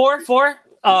going to go 4,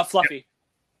 Fluffy.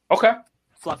 Okay.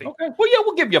 Fluffy. Okay. Well, yeah,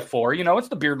 we'll give you 4. It's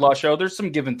the Beard Law Show. There's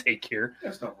some give and take here.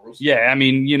 There's no rules. Yeah, I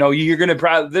mean, you're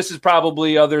gonna this is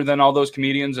probably, other than all those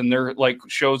comedians and their like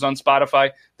shows on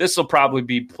Spotify, this will probably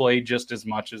be played just as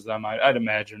much as them. I'd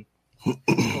imagine.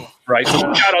 Right.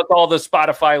 So shout out to all the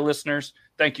Spotify listeners.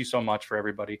 Thank you so much for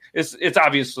everybody. It's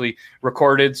obviously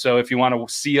recorded, so if you want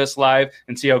to see us live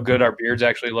and see how good our beards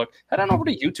actually look, head on over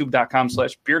to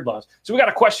youtube.com/beardlaws. So we got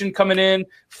a question coming in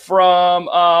from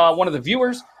one of the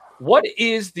viewers. What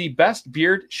is the best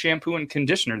beard shampoo and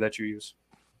conditioner that you use?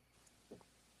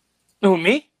 Who,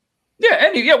 me?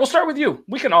 Yeah, we'll start with you.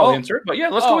 We can all answer it, but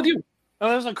let's go with you. Oh,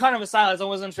 there was a kind of a silence. I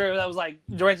wasn't sure if that was like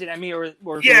directed at me or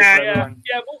yeah. I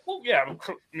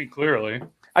mean, clearly.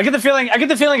 I get the feeling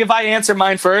if I answer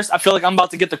mine first, I feel like I'm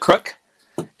about to get the crook,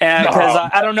 and because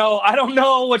I don't know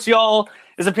what y'all's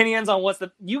opinions on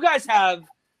you guys have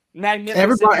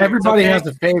magnificent. Everybody has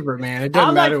a favorite, man. It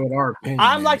doesn't matter what our opinion.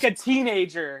 I'm like a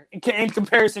teenager in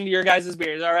comparison to your guys'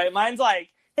 beards. All right, mine's like,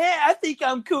 hey, I think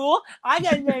I'm cool. I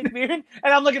got a nice beard, and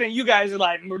I'm looking at you guys and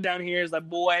like, we're down here. It's like,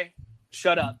 boy,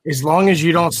 shut up. As long as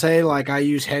you don't say like I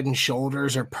use Head and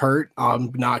Shoulders or Pert,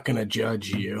 I'm not gonna judge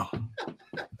you.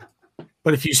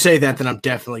 But if you say that, then I'm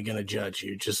definitely gonna judge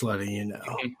you. Just letting you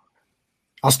know.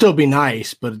 I'll still be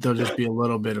nice, but there'll just be a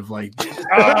little bit of like. He's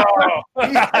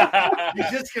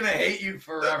just gonna hate you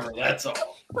forever. That's all.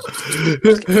 No,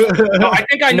 I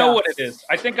think I know what it is.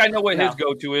 I think I know what his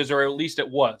go-to is, or at least it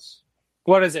was.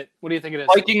 What is it? What do you think it is?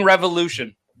 Viking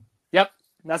Revolution. Yep,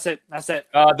 that's it.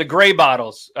 The gray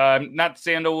bottles, not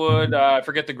sandalwood. I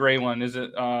forget the gray one. Is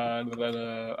it?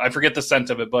 I forget the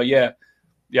scent of it, but yeah,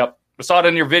 yep. I saw it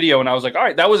in your video, and I was like, all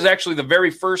right, that was actually the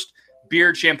very first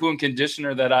beard shampoo and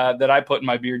conditioner that I put in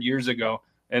my beard years ago.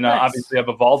 And obviously I've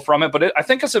evolved from it, but I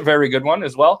think it's a very good one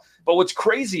as well. But what's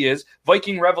crazy is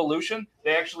Viking Revolution,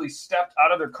 they actually stepped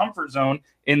out of their comfort zone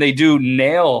and they do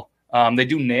nail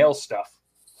stuff.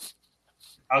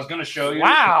 I was going to show you.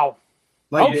 Wow.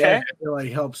 Like, okay. It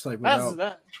like helps like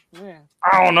without. Yeah.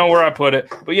 I don't know where I put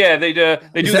it, but yeah, they do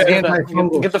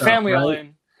that. Get the family all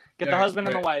in. Get the husband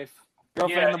and the wife.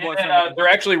 Girlfriend and the boyfriend. And, they're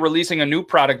actually releasing a new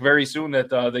product very soon that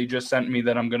they just sent me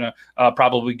that I'm gonna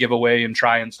probably give away and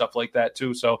try and stuff like that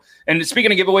too. So, and speaking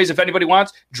of giveaways, if anybody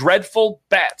wants, Dreadful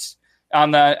Bats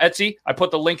on the Etsy, I put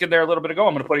the link in there a little bit ago.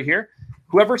 I'm gonna put it here.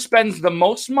 Whoever spends the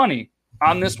most money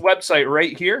on this website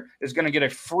right here is gonna get a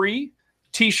free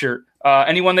T-shirt.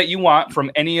 Anyone that you want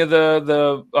from any of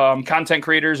the content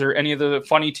creators or any of the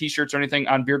funny T-shirts or anything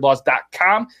on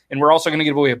beardlaws.com, and we're also gonna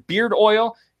give away a beard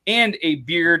oil and a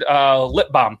beard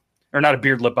lip balm, or not a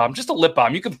beard lip balm, just a lip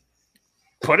balm. You can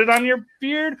put it on your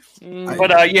beard,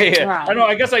 but yeah. I know.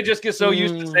 I guess I just get so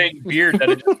used to saying beard that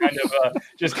it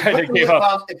just kind of gave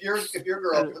up. If you're a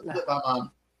girl, put the lip balm on,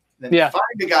 then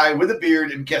find a guy with a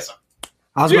beard and kiss him.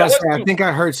 I was going to say, I think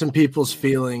I hurt some people's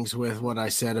feelings with what I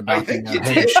said about the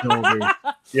head and shoulders.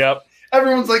 Yep.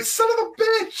 Everyone's like, son of a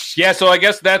bitch. Yeah, so I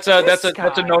guess that's a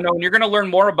no-no. And you're going to learn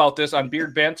more about this on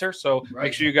Beard Banter, so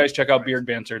make sure you guys check out Beard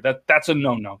Banter. That's a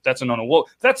no-no. That's a no-no. Well,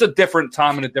 that's a different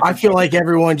time and a different. I feel like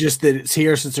everyone just that's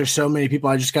here, since there's so many people,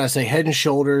 I just got to say Head and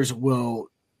Shoulders will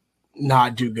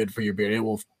not do good for your beard. It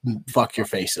will fuck your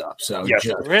face up. So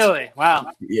really?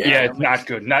 Wow. Yeah, it's not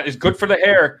good. It's good for the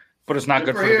hair, but it's not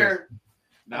good for the beard.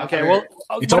 Okay, well,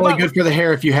 it's only good for the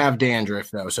hair if you have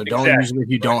dandruff, though. So don't use it if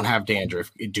you don't have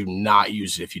dandruff. Do not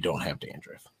use it if you don't have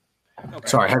dandruff. Okay.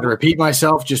 Sorry, I had to repeat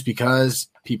myself just because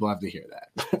people have to hear that.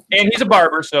 And he's a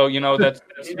barber, so that's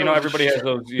everybody has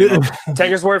those.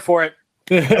 Take his word for it.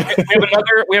 we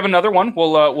have another one.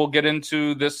 We'll get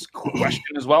into this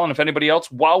question as well. And if anybody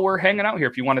else, while we're hanging out here,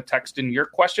 if you want to text in your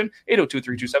question,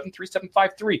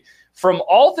 802-327-3753. From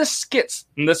all the skits,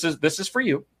 and this is for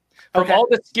you. From all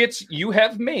the skits you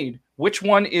have made, which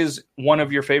one is one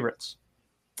of your favorites?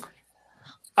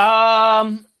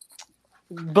 Believe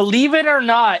it or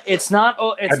not, it's not.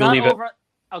 It's not over. It.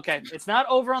 Okay, it's not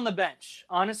Over on the Bench.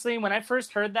 Honestly, when I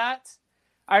first heard that,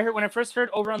 when I first heard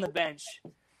Over on the Bench,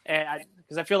 and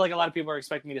because I feel like a lot of people are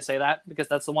expecting me to say that because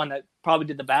that's the one that probably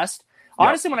did the best.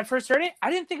 Honestly, when I first heard it,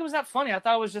 I didn't think it was that funny. I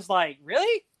thought it was just like,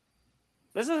 really,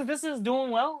 this is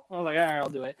doing well. I was like, all right, I'll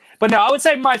do it. But no, I would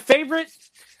say my favorite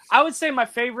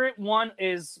one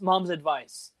is Mom's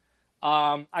Advice.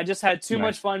 I just had too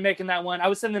much fun making that one. I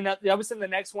would say the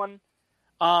next one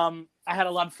I had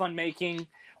a lot of fun making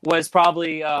was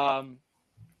probably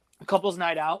Couples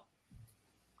Night Out,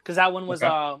 because that one was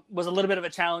a little bit of a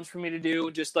challenge for me to do.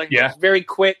 Just like very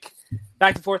quick,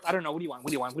 back and forth. I don't know. What do you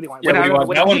want?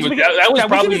 That was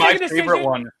probably my favorite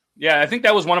one. Yeah, I think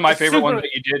that was one of my favorite ones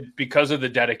that you did because of the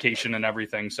dedication and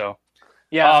everything. So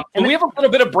but we have a little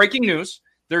bit of breaking news.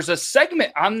 There's a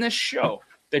segment on this show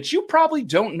that you probably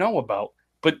don't know about,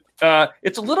 but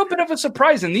it's a little bit of a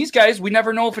surprise. And these guys, we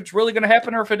never know if it's really going to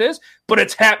happen or if it is, but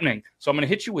it's happening. So I'm going to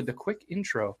hit you with the quick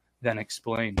intro, then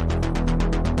explain.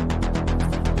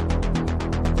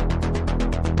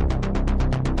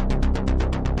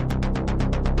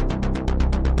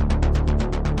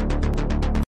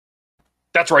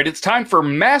 That's right. It's time for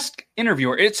Masked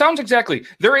Interviewer. It sounds exactly.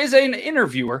 There is an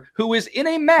interviewer who is in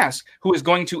a mask who is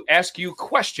going to ask you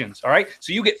questions. All right.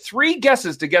 So you get 3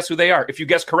 guesses to guess who they are. If you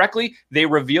guess correctly, they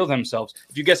reveal themselves.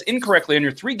 If you guess incorrectly on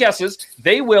your 3 guesses,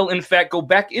 they will, in fact, go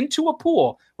back into a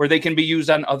pool where they can be used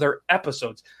on other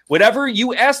episodes. Whatever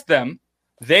you ask them,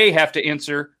 they have to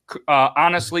answer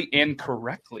honestly and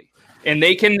correctly. And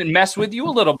they can mess with you a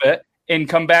little bit and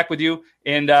come back with you.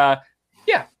 And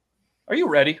yeah. Are you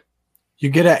ready? You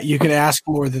can ask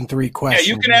more than 3 questions.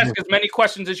 Yeah, you can ask as many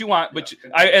questions as you want, but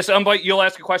at some point you'll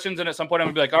ask questions, and at some point I'm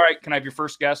gonna be like, all right, can I have your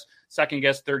first guess, second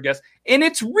guess, third guess? And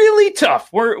it's really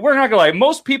tough. We're not gonna lie.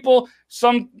 Most people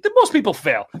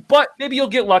fail, but maybe you'll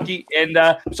get lucky. And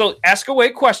so ask away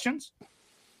questions.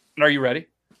 Are you ready?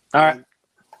 All right.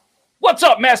 What's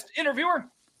up, Masked Interviewer?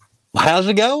 How's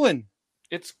it going?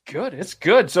 It's good. It's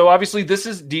good. So obviously this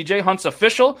is DJ Hunt's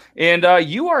official, and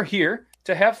you are here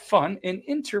to have fun and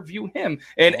interview him.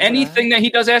 And anything that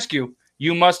he does ask you,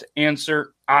 you must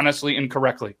answer honestly and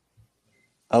correctly.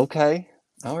 Okay.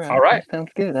 All right. All right. That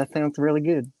sounds good. That sounds really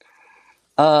good.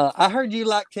 I heard you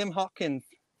like Tim Hawkins.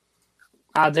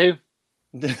 I do.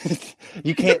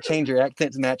 You can't change your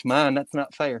accent to match mine. That's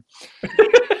not fair.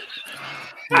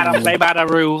 I don't play by the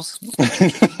rules.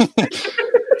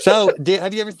 So,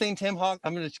 have you ever seen Tim Hawkins?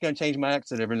 I'm just going to change my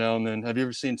accent every now and then. Have you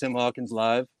ever seen Tim Hawkins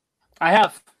live? I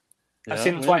have. Yeah, I've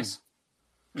seen him twice.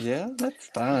 Yeah, that's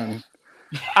fine.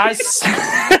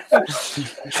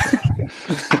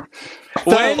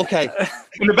 Okay.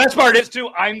 And the best part is too,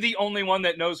 I'm the only one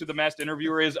that knows who the Masked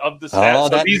Interviewer is of the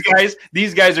staff. So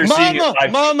these guys are seeing it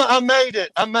live. Mama, I made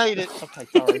it. Okay,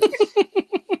 sorry.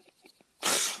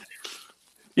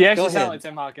 You actually sound like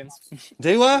Tim Hawkins.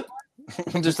 Do I?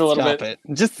 Just a little bit.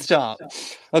 Just stop.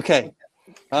 Okay.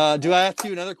 Do I ask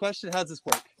you another question? How's this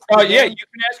work? Yeah, you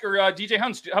can ask her, DJ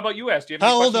Hunt. How about you ask? Do you have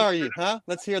How old are you? Huh?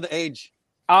 Let's hear the age.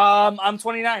 I'm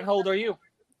 29. How old are you?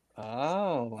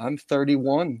 Oh, I'm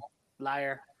 31.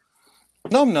 Liar.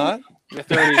 No, I'm not. You're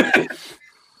 30.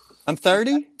 I'm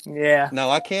 30? Yeah. No,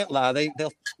 I can't lie.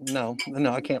 No,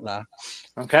 I can't lie.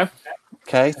 Okay.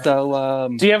 Okay, so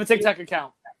do you have a TikTok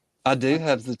account? I do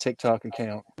have the TikTok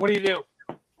account. What do you do?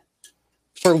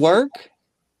 For work?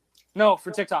 No,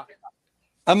 for TikTok.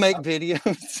 I make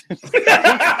videos.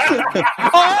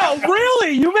 Oh,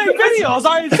 really? You make videos?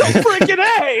 I so freaking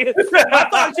A. I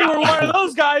thought you were one of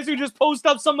those guys who just post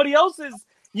up somebody else's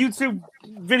YouTube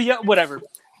video, whatever.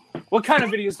 What kind of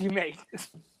videos do you make?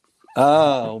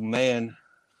 Oh, man.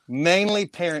 Mainly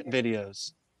parent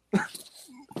videos.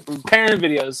 Parent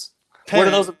videos. What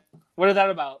are those? What are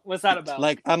that about? What's that about?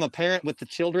 Like, I'm a parent with the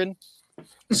children.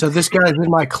 So this guy's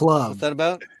in my club. What's that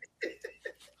about?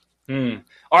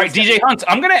 All right, DJ Hunt,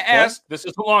 I'm going to ask, this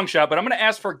is a long shot, but I'm going to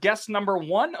ask for guess number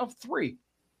 1 of 3.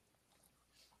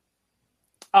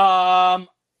 As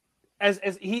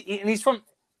he's from,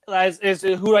 as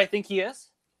who I think he is?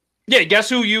 Yeah, guess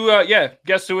who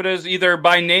guess who it is, either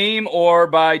by name or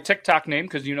by TikTok name,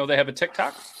 because you know they have a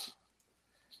TikTok.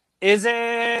 Is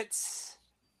it,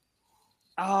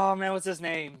 oh man, what's his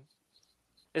name?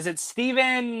 Is it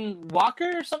Steven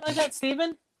Walker or something like that?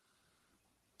 Steven?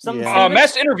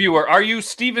 Masked Interviewer, are you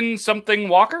Steven something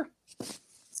Walker?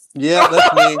 Yeah,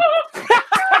 that's me.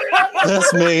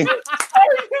 That's me. Are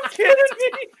you kidding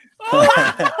me? How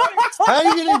are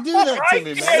you going to do that to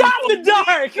me, man? Shot in the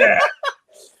dark. Yeah.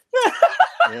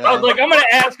 I was like, I'm going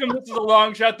to ask him. This is a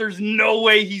long shot. There's no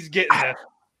way he's getting it.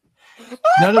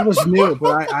 None of us knew,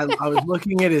 but I was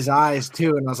looking at his eyes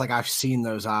too, and I was like, I've seen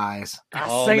those eyes.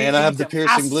 Oh man, I have the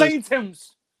piercing blue.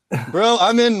 Bro,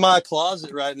 I'm in my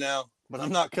closet right now, but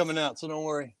I'm not coming out, so don't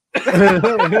worry.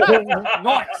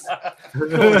 Nice.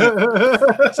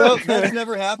 So that's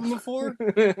never happened before.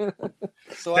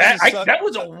 So that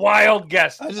was a wild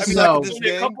guess. I just only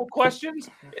a couple questions.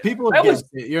 People have guessed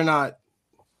it.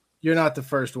 You're not the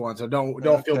first one, so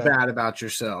don't feel bad about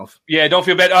yourself. Yeah, don't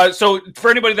feel bad. So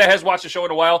for anybody that has watched the show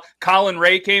in a while, Colin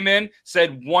Ray came in,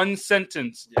 said one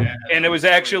sentence, and it was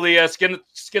actually a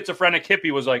schizophrenic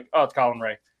hippie was like, "Oh, it's Colin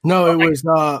Ray." No,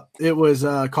 it was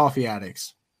coffee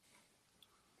addicts.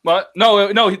 But no,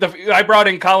 I brought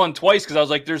in Colin twice because I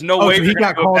was like, "There's no way." So he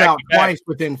got called out twice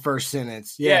within first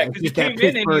sentence. Yeah, because he came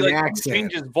in and he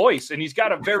changed his voice, and he's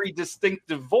got a very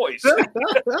distinctive voice.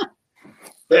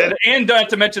 And not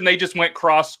to mention, they just went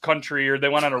cross country or they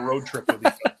went on a road trip with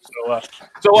each other.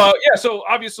 So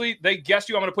obviously they guessed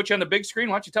you. I'm going to put you on the big screen.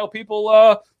 Why don't you tell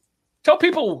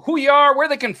people who you are, where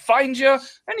they can find you,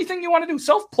 anything you want to do,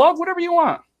 self plug, whatever you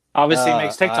want. Obviously, he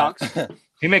makes TikToks.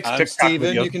 He makes I'm TikTok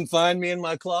Steven. videos. You can find me in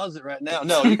my closet right now.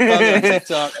 No, you can find me on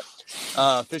TikTok.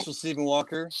 Official Steven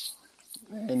Walker.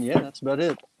 And yeah, that's about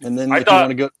it. And then if you want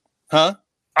to go, huh?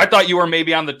 I thought you were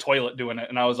maybe on the toilet doing it,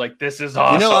 and I was like, "This is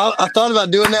awesome." I thought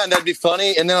about doing that, and that'd be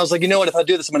funny. And then I was like, you know what? If I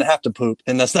do this, I'm going to have to poop,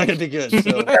 and that's not going to be good.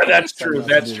 So that's true.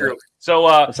 That's true. So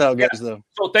that's how it goes, though.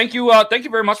 So thank you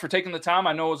very much for taking the time.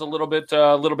 I know it was a little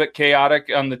bit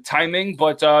chaotic on the timing,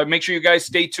 but make sure you guys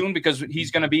stay tuned because he's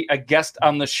going to be a guest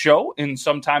on the show in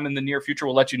sometime in the near future.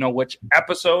 We'll let you know which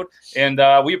episode, and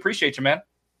we appreciate you, man.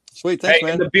 Sweet, thanks,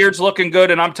 man. The beard's looking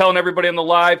good, and I'm telling everybody in the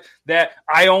live that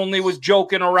I only was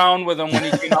joking around with him when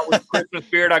he came out with the Christmas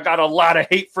beard. I got a lot of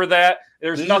hate for that.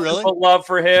 There's nothing but love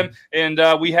for him, and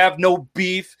we have no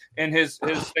beef. And his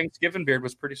Thanksgiving beard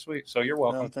was pretty sweet. So you're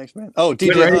welcome. Oh, thanks, man. Oh,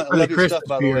 DJ, I love your stuff,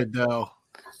 by the way. Though.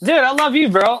 Dude, I love you,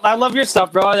 bro. I love your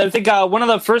stuff, bro. I think one of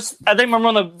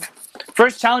the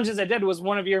first challenges I did was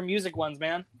one of your music ones,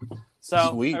 man. So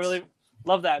sweet. I really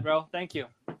love that, bro. Thank you.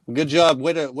 Good job.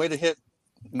 Way to hit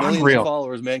millions of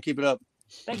followers, man. Keep it up.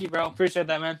 Thank you, bro. Appreciate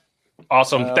that, man.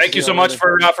 Awesome. Thank you so much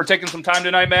for taking some time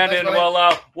tonight, man. Thanks,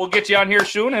 and we'll get you on here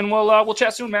soon, and we'll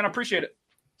chat soon, man. I appreciate it.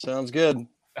 Sounds good.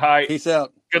 All right. Peace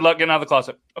out. Good luck getting out of the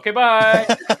closet. Okay, bye.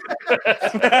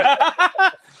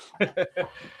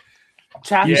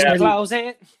 Chat in the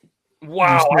closet.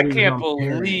 Wow, I can't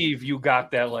believe you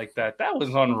got that like that. That was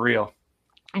unreal.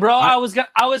 Bro, I was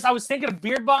thinking of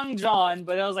Beard Bong John,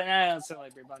 but I was like, I don't sound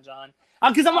like Beard Bong John.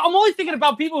 Because I'm only thinking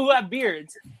about people who have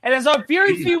beards, and there's a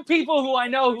very few people who I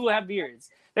know who have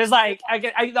beards. There's like,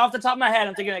 I off the top of my head,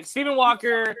 I'm thinking like Stephen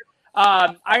Walker,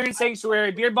 Iron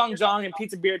Sanctuary, Beard Bong John, and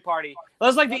Pizza Beard Party.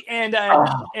 Those like the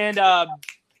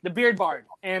Beard Bard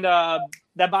and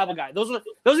that Bible guy. Those are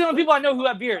the only people I know who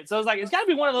have beards. So I was like, it's got to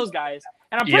be one of those guys,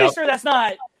 and I'm pretty sure that's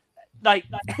not like.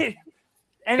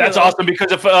 Anyway. That's awesome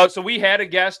because if so we had a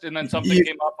guest and then something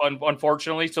came up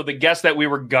unfortunately. So the guest that we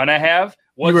were gonna have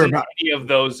wasn't any of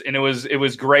those, and it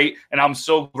was great. And I'm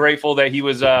so grateful that he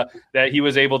was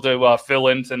able to fill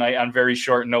in tonight on very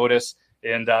short notice.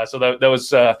 And so that was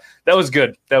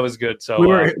good. That was good. So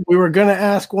we were gonna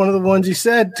ask one of the ones you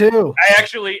said too. I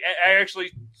actually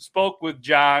spoke with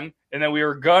John, and then we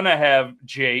were gonna have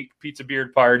Jake Pizza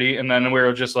Beard Party, and then we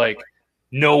were just like,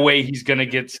 no way he's gonna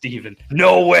get Steven.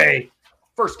 No way.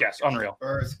 First guess, unreal.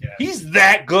 First guess. He's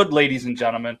that good, ladies and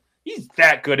gentlemen. He's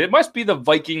that good. It must be the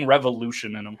Viking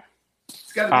Revolution in him.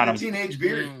 It's got to be a teenage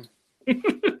beard.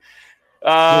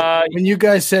 When you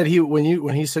guys said when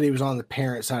he said he was on the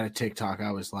parent side of TikTok,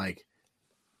 I was like,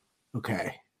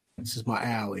 okay, this is my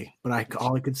alley. But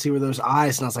all I could see were those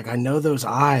eyes, and I was like, I know those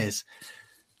eyes.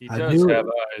 He does have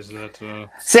eyes. That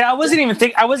See, I wasn't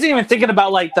even thinking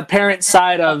about like the parent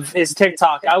side of his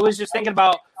TikTok. I was just thinking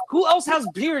about who else has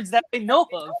beards that they know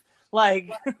of? Like,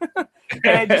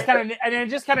 and it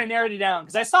just kind of narrowed it down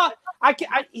because I saw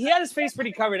he had his face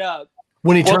pretty covered up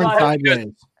when he turned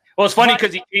sideways. Well, it's funny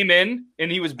because he came in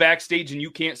and he was backstage and you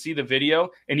can't see the video,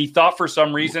 and he thought for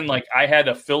some reason like I had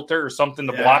a filter or something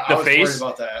to block the face.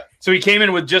 About that. So he came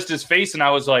in with just his face, and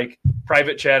I was like,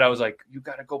 private chat. I was like, you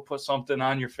got to go put something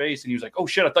on your face, and he was like, oh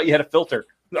shit, I thought you had a filter.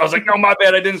 I was like, no, my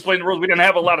bad. I didn't explain the rules. We didn't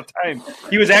have a lot of time.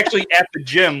 He was actually at the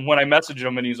gym when I messaged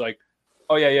him, and he's like,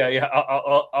 oh yeah.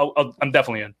 I'm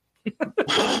definitely in.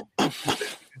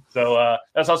 So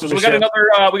that's awesome. So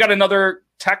we got another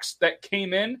text that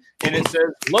came in, and it says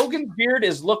Logan's beard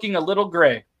is looking a little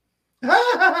gray.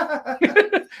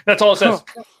 That's all it says.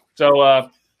 So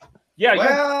yeah.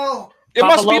 Well, it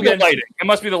must be the lighting. It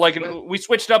must be the lighting. We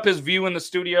switched up his view in the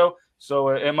studio, so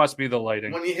it must be the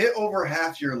lighting. When you hit over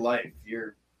half your life,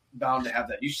 you're bound to have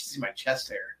that. You should see my chest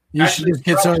hair. You should just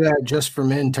get some of that Just for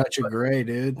Men touch of gray,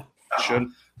 dude. Should.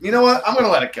 You know what? I'm gonna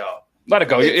let it go. Let it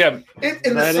go. Yeah.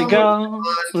 Let it go.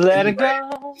 Let it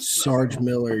go. Sarge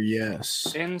Miller,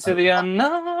 yes. Into the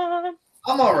unknown.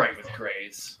 I'm all right with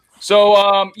grays.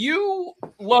 So you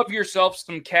love yourself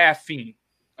some caffeine,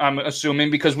 I'm assuming,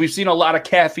 because we've seen a lot of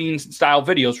caffeine style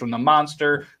videos from the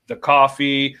Monster, the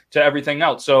coffee, to everything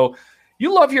else. So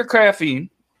you love your caffeine.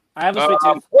 I have a sweet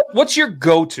tooth. What's your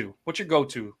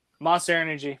go-to? Monster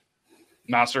Energy.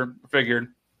 Monster, figured.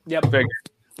 Yep. Figured.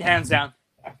 Hands down.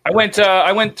 I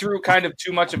went through kind of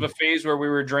too much of a phase where we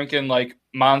were drinking like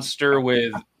Monster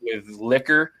with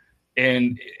liquor,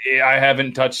 and I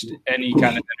haven't touched any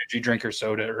kind of energy drink or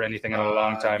soda or anything in a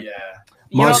long time. Yeah.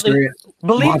 Monster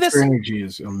Energy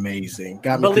is amazing.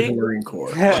 Got me to the Marine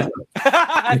Corps.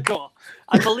 Cool.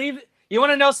 I believe you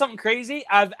want to know something crazy?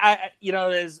 As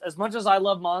much as I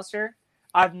love Monster,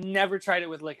 I've never tried it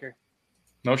with liquor.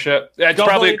 No shit. That's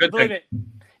probably a good thing.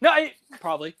 No,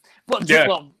 probably. Well,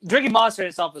 drinking Monster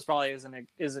itself isn't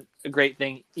a great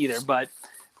thing either. But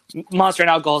Monster and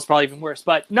alcohol is probably even worse.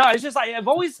 But no, it's just like I've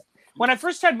always, when I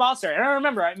first tried Monster, and I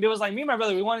remember it was like me and my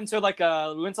brother. We went to like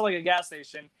a gas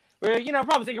station. we're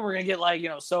probably thinking we're gonna get like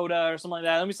soda or something like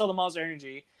that. Let me sell the Monster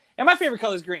Energy, and my favorite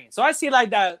color is green. So I see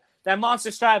like that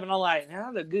Monster Stripe, and I'm like,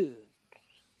 that look good.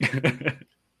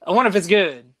 I wonder if it's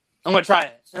good. I'm gonna try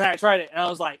it, and then I tried it, and I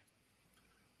was like,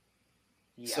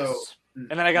 yes. So,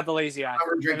 and then I got the lazy eye,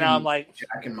 and now I'm like,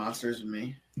 Jack and Monsters with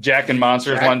me. Jack and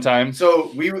Monsters one time.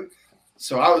 So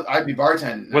I'd be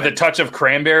bartending with a touch of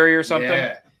cranberry or something.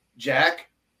 Yeah, Jack,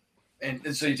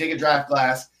 and so you take a draft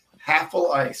glass, half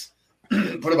full ice,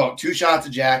 put about 2 shots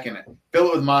of Jack in it, fill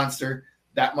it with Monster,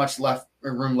 that much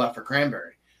room left for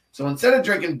cranberry. So instead of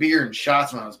drinking beer and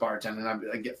shots when I was bartending,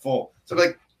 I'd get full. So I'd be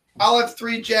like, I'll have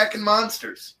 3 Jack and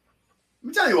Monsters. Let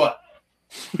me tell you what,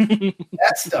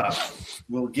 that stuff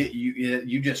will get you.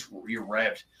 You're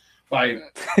revved by.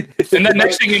 And then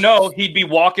next thing you know, he'd be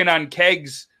walking on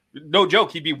kegs. No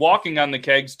joke, he'd be walking on the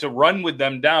kegs to run with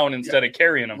them down instead of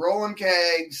carrying them. Rolling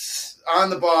kegs on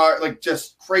the bar, like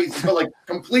just crazy, but like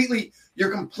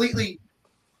you're completely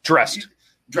dressed.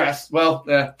 Well,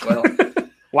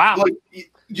 wow. Like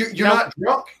you're not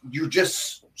drunk. You're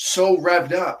just so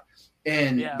revved up.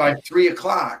 And by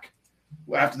 3:00,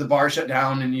 after the bar shut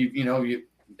down, and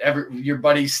your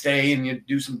buddies stay and you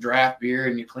do some draft beer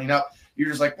and you clean up, you're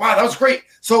just like, wow, that was great.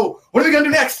 So what are we gonna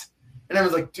do next? And I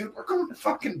was like, dude, we're going to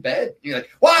fucking bed. You're like,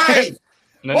 why?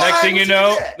 The next thing you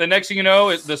know,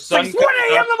 is the sun. It's like 1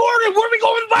 a.m. in the morning. Where are we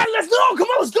going to bed? Let's go. Come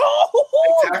on, let's go.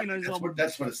 Exactly.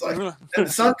 That's what it's like. And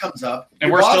the sun comes up. And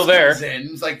we're still there.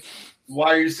 It's like,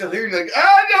 why are you still here? You're like,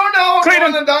 I don't know. I'm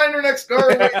in the diner next door.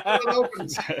 Waiting till it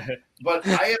opens. But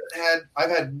I've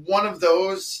had one of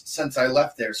those since I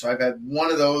left there. So I've had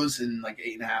one of those in like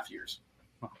 8.5 years.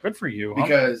 Oh, good for you.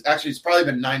 Because actually, it's probably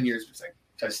been 9 years since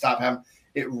I stopped having.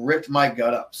 It ripped my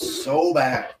gut up so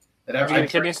bad that I'd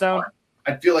kidney stone.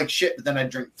 I'd feel like shit, but then I'd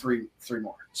drink three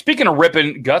more. Speaking of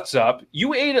ripping guts up,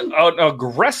 you ate an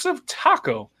aggressive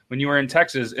taco when you were in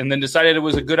Texas, and then decided it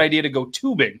was a good idea to go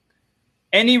tubing.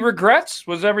 Any regrets?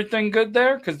 Was everything good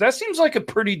there? Because that seems like a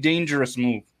pretty dangerous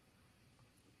move.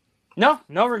 No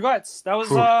regrets. That was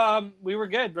we were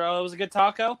good, bro. It was a good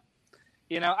taco.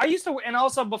 I used to, and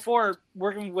also before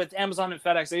working with Amazon and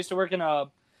FedEx, I used to work in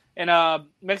a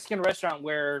Mexican restaurant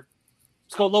where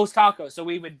it's called Los Tacos. So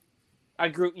I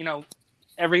grew,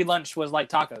 every lunch was like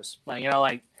tacos,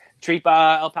 like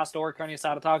tripa, El Pastor, carne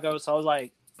asada tacos. So I was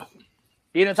like,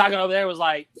 eating a taco over there was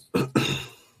like,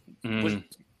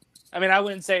 I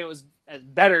wouldn't say it was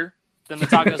better than the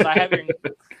tacos I have here in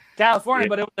California,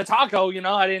 but it was a taco,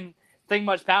 I didn't think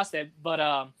much past it.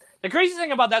 But the crazy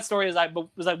thing about that story is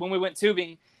when we went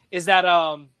tubing is that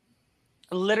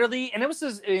literally, and it was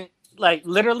just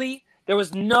literally, there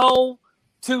was no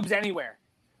tubes anywhere.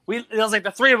 It was like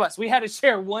the 3 of us. We had to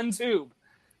share one tube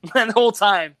the whole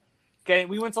time. Okay,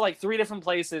 we went to like 3 different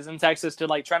places in Texas to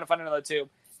like trying to find another tube.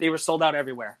 They were sold out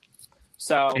everywhere.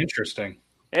 So interesting.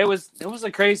 It was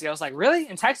a crazy. I was like, really?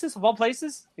 In Texas, of all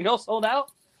places, sold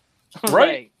out?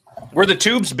 Right. Were the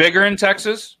tubes bigger in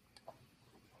Texas?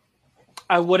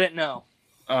 I wouldn't know.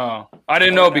 Oh, I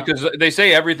didn't know because they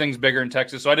say everything's bigger in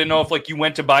Texas. So I didn't know if you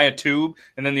went to buy a tube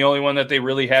and then the only one that they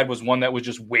really had was one that was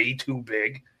just way too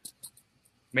big.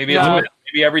 Maybe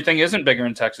everything isn't bigger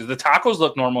in Texas. The tacos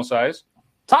look normal size.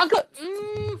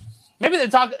 Maybe the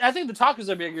taco. I think the tacos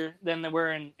are bigger than they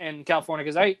were in California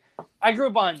because I grew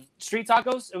up on street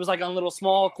tacos. It was like on little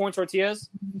small corn tortillas,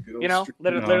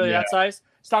 literally that size.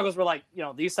 Tacos were like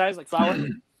these size, like flour.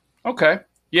 Okay.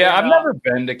 Yeah, I've never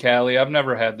been to Cali. I've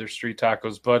never had their street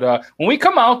tacos. But when we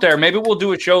come out there, maybe we'll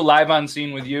do a show live on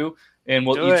scene with you, and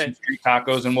we'll eat some street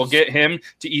tacos, and we'll get him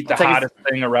to eat the hottest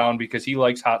thing around because he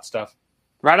likes hot stuff.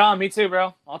 Right on, me too,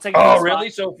 bro. I'll take it. Oh, really?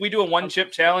 So if we do a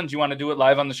 1-chip challenge, you want to do it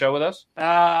live on the show with us?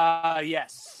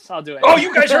 Yes, I'll do it. Oh,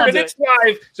 you guys heard it. It's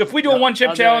live. So if we do a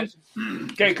 1-chip challenge,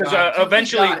 okay, because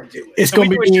eventually it's going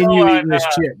to be me and you eating this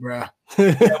chip, bro.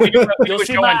 You'll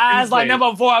see my eyes like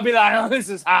number 4. I'll be like, oh, this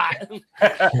is hot.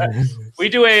 we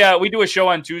do a show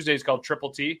on Tuesdays called Triple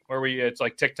T, where it's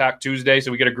like TikTok Tuesday.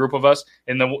 So we get a group of us,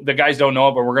 and the guys don't know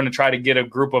it, but we're going to try to get a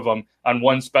group of them on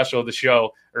one special of the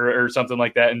show or something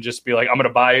like that, and just be like, I'm going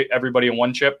to buy everybody a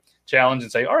 1-chip challenge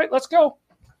and say, all right, let's go.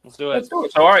 Let's do it. So,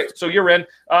 all right. So you're in.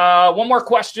 One more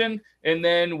question, and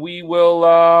then we will.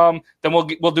 Then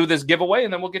we'll do this giveaway,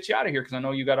 and then we'll get you out of here because I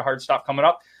know you got a hard stop coming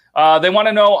up. They want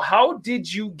to know, how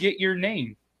did you get your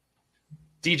name,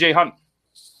 DJ Hunt?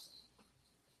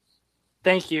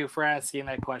 Thank you for asking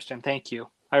that question. Thank you.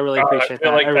 I really appreciate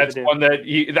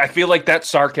that. I feel like that's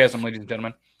sarcasm, ladies and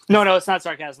gentlemen. No, it's not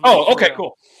sarcasm. Oh, okay,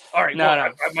 cool. All right. No.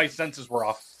 My senses were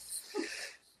off.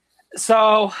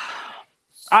 So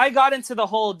I got into the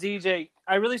whole DJ.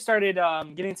 I really started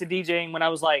getting into DJing when I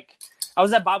was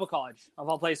at Bible college, of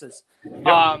all places.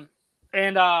 Yep.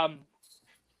 and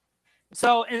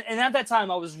so and at that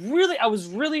time I was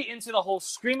really into the whole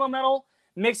screamo metal,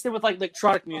 mixed it with like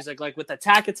electronic music, like with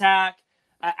Attack,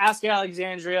 Ask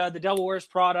Alexandria, The Devil Wears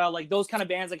Prada, like those kind of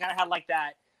bands that kind of had like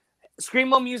that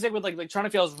screamo music with like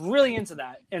electronic feel. I was really into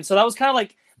that, and so that was kind of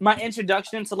like my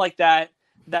introduction to like that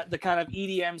the kind of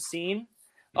EDM scene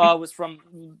was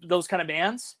from those kind of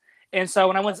bands. And so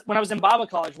when I was in Bible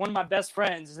college, one of my best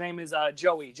friends, his name is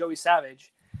Joey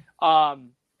Savage.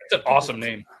 It's an awesome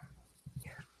name.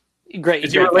 Great.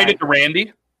 Is he related to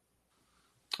Randy?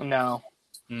 No,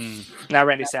 not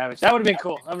Randy Savage. That would have been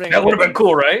cool. That would have been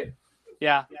cool, right?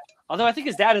 Yeah. Although I think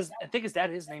his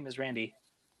name is Randy.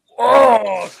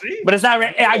 Oh, see? But it's not.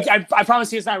 I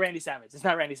promise you, it's not Randy Savage. It's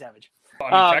not Randy Savage.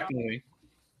 Technically.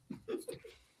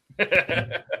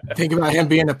 Think about him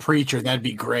being a preacher. That'd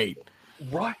be great.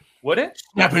 Right. Would it?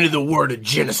 Snap into the word of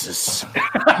Genesis.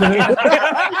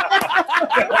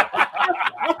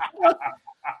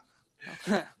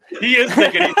 He is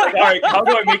thinking. He's like, all right, how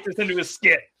do I make this into a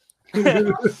skit?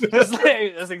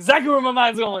 That's exactly where my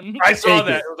mind's going. I saw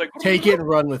that. I was like, take it and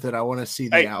run with it. I want to see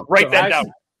the outcome. Write that down.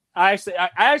 I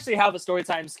actually have a story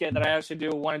time skit that I actually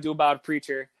want to do about a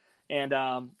preacher. And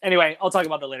anyway, I'll talk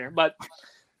about that later, but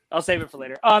I'll save it for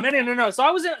later. No. So I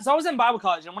was in Bible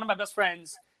college, and one of my best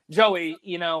friends, Joey,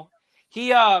 he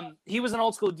was an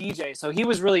old school DJ, so he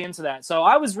was really into that. So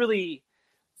I was really,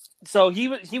 he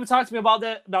would talk to me about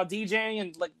DJing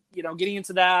and like getting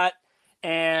into that,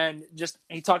 and just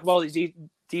he talked about all these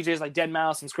DJs like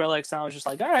Deadmau5 and Skrillex, and I was just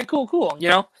like, all right, cool,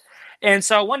 And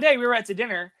so one day we were at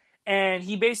dinner, and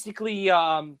he basically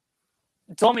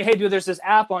told me, hey, dude, there's this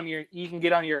app you can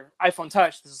get on your iPhone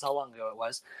Touch. This is how long ago it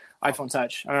was. iPhone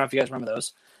Touch. I don't know if you guys remember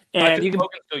those. And I think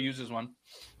Logan still uses one.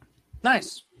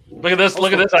 Nice. Look at this.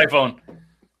 Look at this iPhone.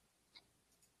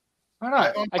 Why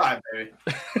not? iPhone 5, baby.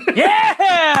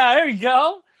 Yeah, there you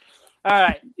go. All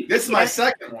right. This is my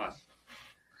second one.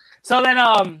 So then,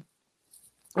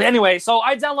 anyway, so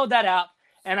I download that app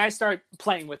and I start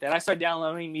playing with it. I start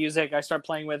downloading music. I start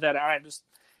playing with it. All right, just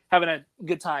having a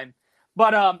good time.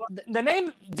 But the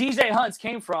name DJ Hunts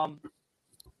came from.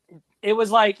 It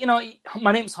was like,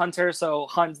 my name's Hunter, so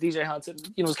Hunts, DJ Hunts, it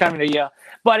was kind of a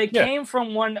but it came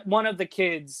from one of the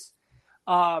kids.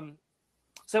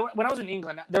 So when I was in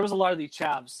England, there was a lot of these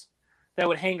chavs that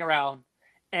would hang around,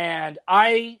 and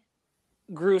I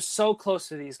grew so close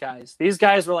to these guys. These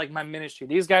guys were like my ministry.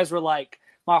 These guys were like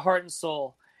my heart and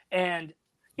soul. And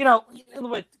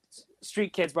with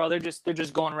street kids, bro, they're just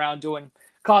going around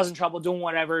causing trouble, doing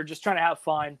whatever, just trying to have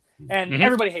fun. And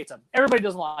everybody hates them. Everybody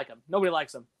doesn't like them. Nobody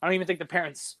likes them. I don't even think the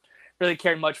parents really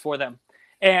cared much for them.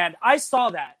 And I saw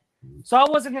that. So I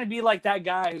wasn't going to be like that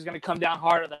guy who's going to come down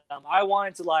hard on them. I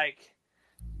wanted to like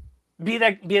be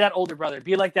that older brother,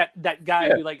 be like that guy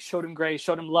who like showed him grace,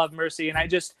 showed him love, mercy. And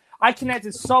I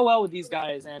connected so well with these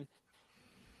guys. And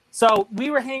so we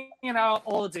were hanging out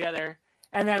all together.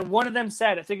 And then one of them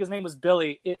said, I think his name was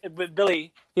Billy.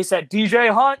 He said,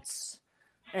 DJ Hunts.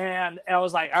 And I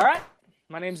was like, all right.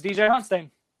 My name's DJ Huntston.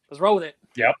 Let's roll with it.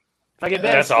 Yep. If I get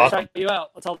this, that's awesome. I'll check you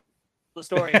out. Let's tell the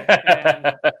story.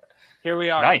 And here we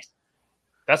are. Nice.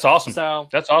 That's awesome. So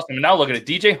that's awesome. And now look at it.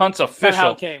 DJ Hunts official. That's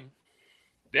how it came.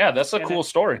 Yeah, that's a cool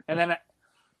story. And then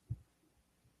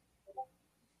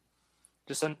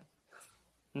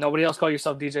nobody else call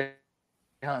yourself DJ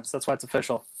Hunts. That's why it's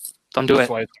official. Don't do that's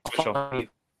it. Why it's official.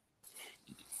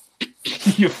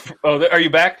 Are you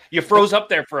back? You froze up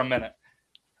there for a minute.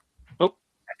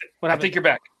 I think you're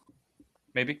back.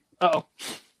 Maybe. Uh-oh.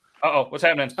 What's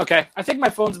happening? Okay. I think my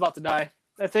phone's about to die.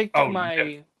 I think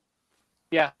my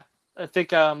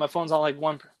phone's on like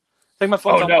 1%. I think my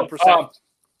phone's on 1%.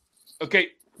 Okay.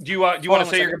 Do you want to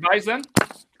say your goodbyes then? Or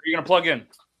are you going to plug in?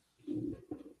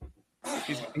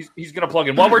 He's going to plug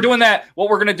in. While we're doing that, what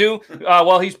we're going to do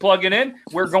while he's plugging in,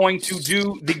 we're going to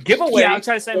do the giveaway. Yeah, I'll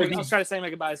try to say my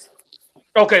goodbyes.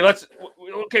 Okay,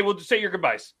 we'll just say your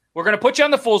goodbyes. We're going to put you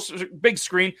on the big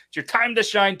screen. It's your time to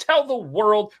shine. Tell the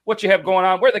world what you have going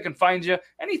on, where they can find you,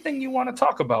 anything you want to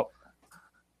talk about.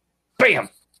 Bam.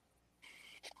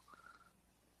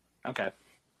 Okay.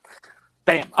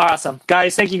 Bam. Awesome.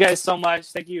 Guys, thank you guys so much.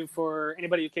 Thank you for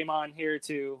anybody who came on here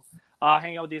to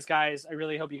hang out with these guys. I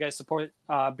really hope you guys support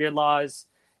Beard Laws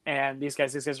and these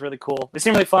guys. These guys are really cool. They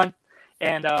seem really fun.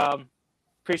 And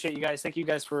appreciate you guys. Thank you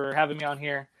guys for having me on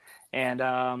here. And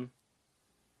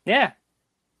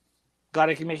glad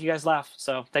I can make you guys laugh.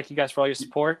 So thank you guys for all your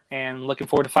support and looking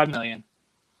forward to 5 million.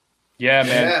 Yeah,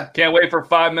 man. Yeah. Can't wait for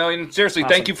 5 million. Seriously, awesome.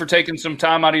 Thank you for taking some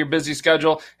time out of your busy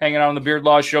schedule, hanging out on the Beard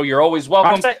Laws Show. You're always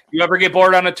welcome. If you ever get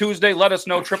bored on a Tuesday, let us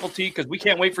know, Triple T, because we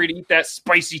can't wait for you to eat that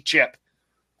spicy chip.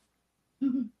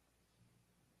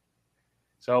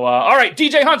 So, all right,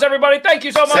 DJ Hunts, everybody, thank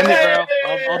you so much. Send it,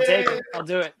 bro. I'll take it. I'll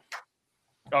do it.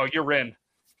 Oh, you're in.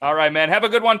 All right, man. Have a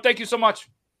good one. Thank you so much.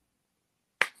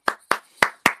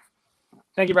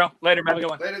 Thank you, bro. Later, man.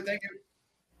 Later, thank you.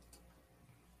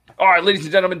 All right, ladies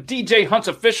and gentlemen, DJ Hunts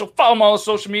Official. Follow him on all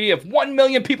social media. If 1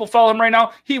 million people follow him right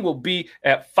now, he will be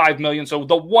at 5 million. So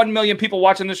the 1 million people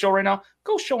watching this show right now,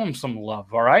 go show him some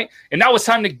love, all right? And now it's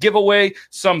time to give away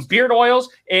some beard oils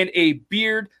and a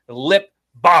beard lip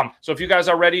balm. So if you guys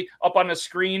are ready, up on the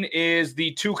screen is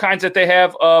the two kinds that they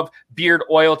have of beard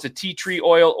oil. It's a tea tree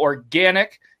oil,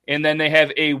 organic, and then they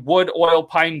have a wood oil,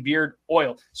 pine beard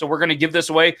oil. So we're going to give this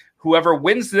away. Whoever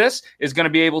wins this is going to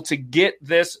be able to get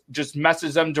this. Just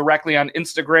message them directly on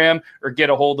Instagram or get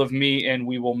a hold of me, and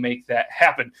we will make that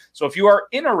happen. So if you are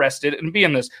interested in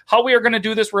being this, how we are going to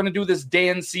do this, we're going to do this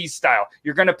Dan C style.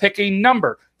 You're going to pick a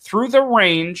number through the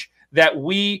range that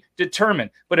we determine.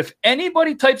 But if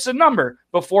anybody types a number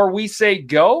before we say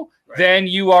go, then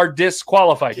you are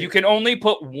disqualified. You can only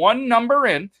put one number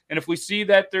in, and if we see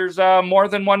that there's more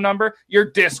than one number, you're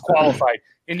disqualified.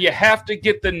 And you have to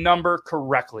get the number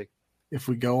correctly. If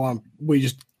we go on, we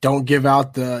just don't give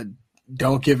out the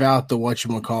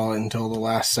whatchamacallit until the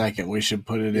last second. We should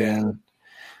put it in.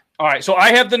 All right, so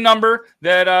I have the number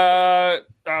that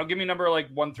give me a number like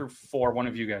 1 through 4, one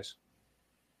of you guys.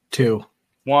 2.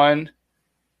 1,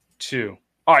 2.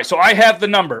 All right, so I have the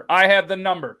number.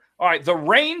 All right, the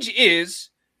range is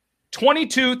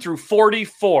 22 through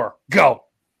 44. Go.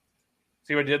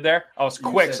 See what I did there? I was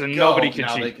quick, so nobody can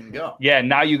cheat. They can go. Yeah,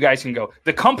 now you guys can go.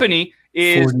 The company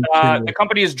is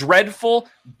Dreadful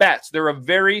Bets. They're a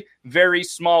very, very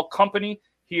small company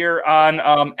here on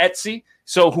Etsy.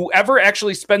 So whoever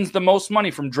actually spends the most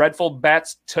money from Dreadful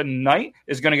Bets tonight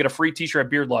is going to get a free t-shirt at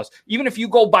Beard Laws. Even if you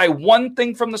go buy one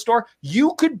thing from the store,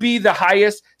 you could be the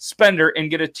highest spender and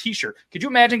get a t-shirt. Could you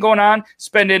imagine going on,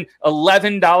 spending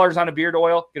 $11 on a beard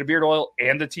oil, get a beard oil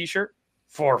and a t-shirt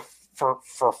for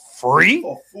free?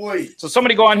 For free. So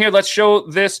somebody go on here. Let's show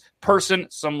this person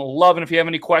some love. And if you have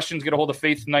any questions, get a hold of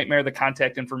Faith Nightmare. The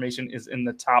contact information is in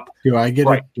the top. Do I get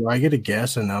a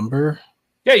guess a number?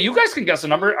 Yeah, you guys can guess a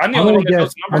number. I'm the only one that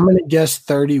knows the number. I'm going to guess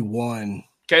 31.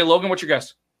 Okay, Logan, what's your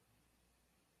guess?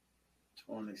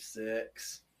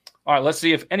 26. All right, let's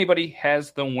see if anybody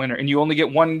has the winner. And you only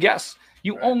get one guess.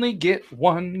 You only get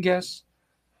one guess.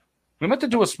 We meant to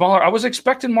do a smaller. I was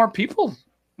expecting more people.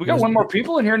 We got one more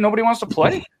people in here. Nobody wants to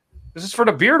play. This is for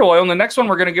the beard oil. And the next one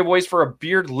we're going to give away is for a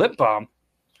beard lip balm.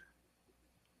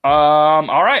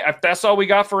 All right. If that's all we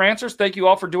got for answers, thank you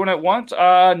all for doing it once.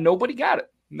 Nobody got it.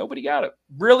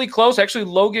 Really close. Actually,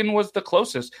 Logan was the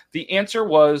closest. The answer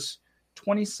was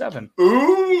 27.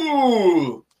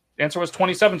 Ooh. The answer was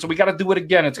 27. So we got to do it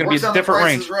again. It's going to be a different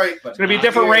range. Right, it's going to be a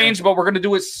different range, but we're going to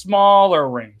do a smaller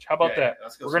range. How about that?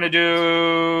 We're going to do.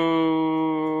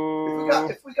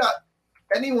 If we got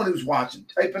anyone who's watching,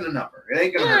 type in a number. It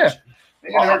ain't going to hurt you. It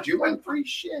ain't going to hurt you. Win free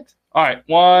shit. All right.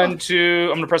 1, 2.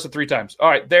 I'm going to press it 3 times. All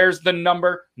right. There's the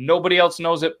number. Nobody else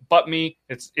knows it but me.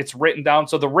 It's written down.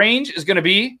 So the range is going to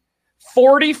be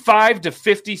 45 to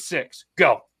 56.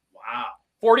 Go. Wow.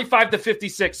 45 to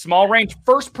 56. Small range.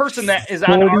 First person that is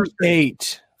on our screen.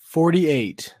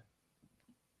 48.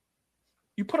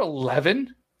 You put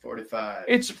 11? 45.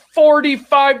 It's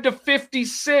 45 to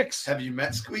 56. Have you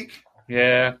met Squeak?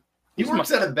 Yeah. He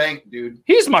works at a bank, dude.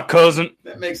 He's my cousin.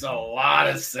 That makes a lot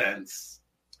of sense.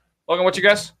 Logan, what's your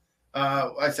guess?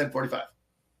 I said 45.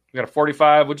 We got a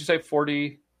 45. Would you say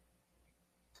 40?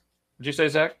 Would you say,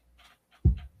 Zach?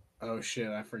 Oh, shit.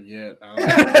 I forget.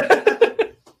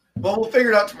 Well, we'll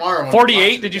figure it out tomorrow.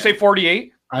 48? Did you say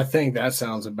 48? I think that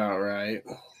sounds about right.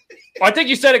 Well, I think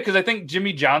you said it because I think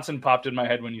Jimmy Johnson popped in my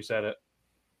head when you said it.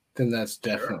 Then that's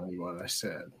definitely what I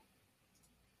said.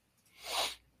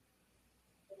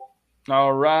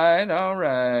 All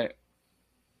right.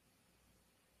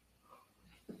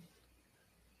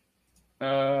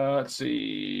 Let's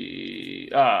see.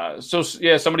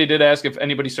 Somebody did ask if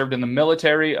anybody served in the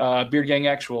military. Beard Gang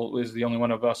Actual is the only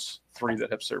one of us 3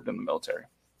 that have served in the military.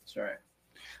 That's right.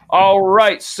 All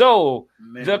right. So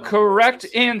the correct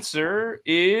answer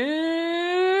is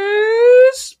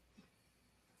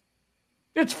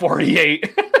it's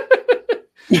 48.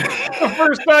 The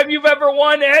first time you've ever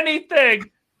won anything.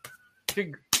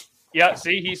 Yeah,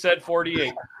 see, he said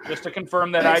 48. Just to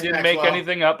confirm that I didn't make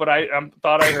anything up, but I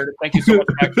thought I heard it. Thank you so much,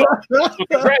 Maxwell. So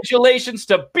congratulations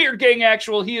to Beard Gang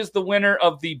Actual. He is the winner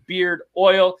of the beard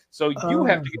oil. So you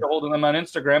have to get a hold of them on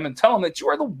Instagram and tell them that you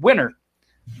are the winner.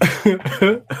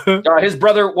 His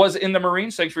brother was in the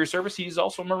Marines. Thanks for your service. He's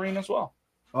also a Marine as well.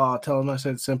 Oh, tell him I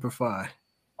said Semper Fi.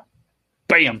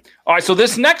 Bam. All right, so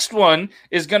this next one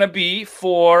is going to be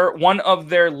for one of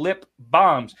their lip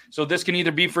balms. So this can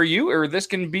either be for you or this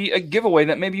can be a giveaway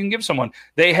that maybe you can give someone.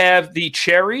 They have the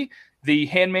cherry, the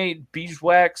handmade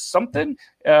beeswax something,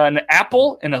 an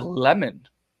apple, and a lemon.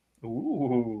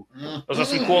 Ooh, those are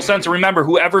some cool scents. And remember,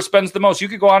 whoever spends the most, you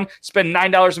could go on, spend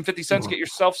 $9.50, get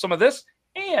yourself some of this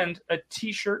and a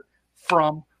t-shirt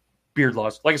from Beard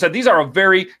Laws. Like I said, these are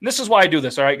this is why I do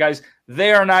this. All right, guys,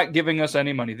 they are not giving us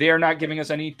any money. They are not giving us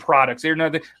any products.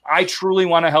 I truly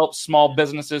want to help small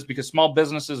businesses because small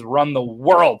businesses run the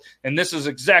world. And this is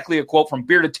exactly a quote from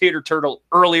Bearded Tater Turtle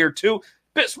earlier too.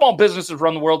 Small businesses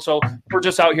run the world, so we're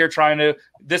just out here trying to.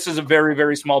 This is a very,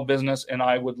 very small business, and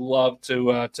I would love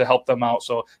to help them out.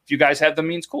 So if you guys have the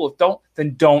means, cool. If don't,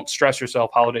 then don't stress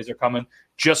yourself. Holidays are coming.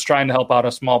 Just trying to help out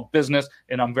a small business,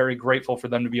 and I'm very grateful for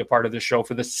them to be a part of this show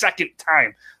for the second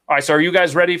time. All right, so are you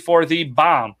guys ready for the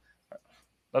bomb?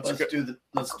 Let's do the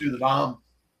bomb.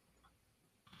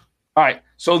 All right,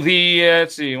 so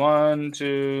let's see, 1,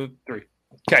 2, 3.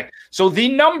 Okay, so the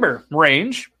number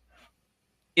range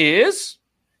is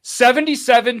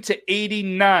 77 to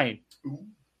 89.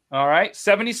 All right,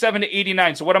 77 to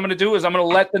 89. So what I'm going to do is I'm going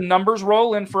to let the numbers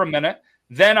roll in for a minute.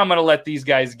 Then I'm going to let these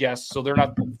guys guess so they're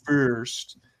not the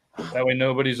first. That way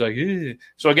nobody's like, ew.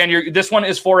 So again, this one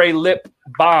is for a lip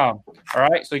balm. All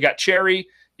right, so you got cherry,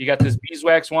 you got this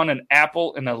beeswax one, an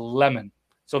apple, and a lemon.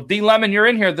 So if D Lemon, you're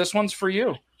in here, this one's for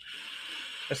you.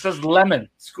 It says lemon.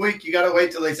 Squeak, you got to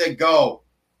wait till they say go.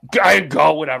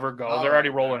 Go, whatever, go. They're already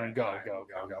rolling and go.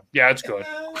 Yeah, it's good.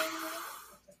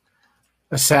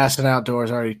 Assassin Outdoors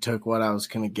already took what I was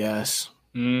going to guess.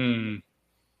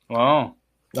 Wow.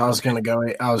 I was going to go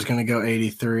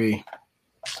 83.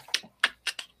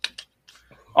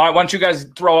 All right, why don't you guys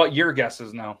throw out your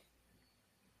guesses now?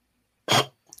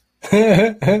 Look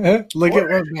at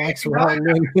what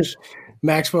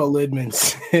Maxwell Lidman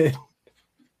said.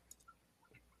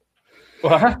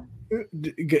 What?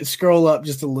 Scroll up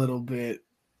just a little bit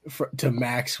to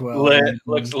Maxwell.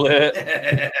 Looks lit.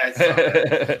 I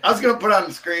was going to put it on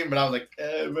the screen, but I was like,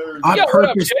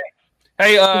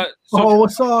 Hey,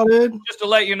 what's up, dude? Just to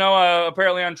let you know,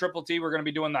 apparently on Triple T, we're going to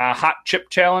be doing the hot chip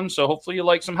challenge. So hopefully you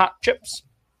like some hot chips.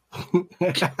 If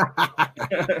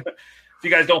you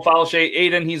guys don't follow Shay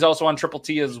Aiden, he's also on Triple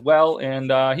T as well. And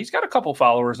he's got a couple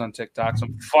followers on TikTok,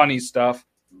 some funny stuff.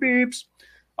 Beeps.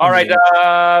 All right.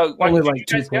 Only like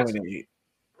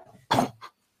 2.8.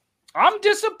 I'm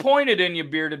disappointed in you,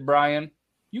 Bearded Brian.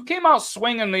 You came out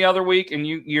swinging the other week, and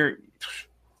you're.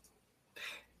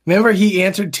 Remember, he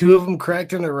answered 2 of them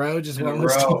correct in a row. Just one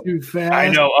was too fast. I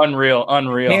know, unreal.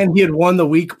 And he had won the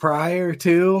week prior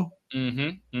too.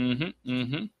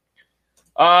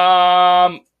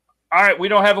 All right, we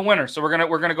don't have a winner, so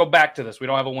we're gonna go back to this. We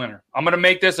don't have a winner. I'm gonna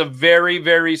make this a very,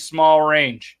 very small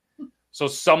range. So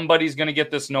somebody's going to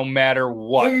get this no matter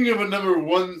what. I can give a number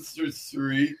 1 through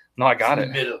 3. No, I got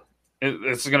it.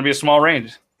 This is going to be a small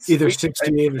range. Either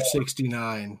 68 or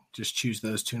 69. Just choose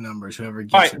those 2 numbers. Whoever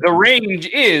gets All right, the range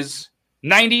is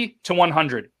 90 to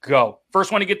 100. Go.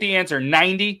 First one to get the answer,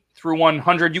 90 through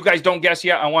 100. You guys don't guess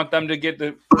yet. I want them to get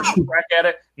the first crack at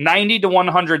it. 90 to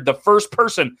 100. The first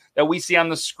person that we see on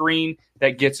the screen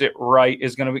that gets it right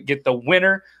is going to get the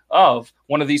winner of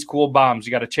one of these cool bombs.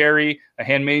 You got a cherry, a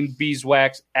handmade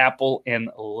beeswax, apple, and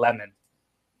lemon.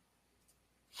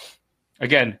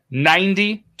 Again,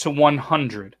 90 to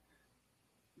 100.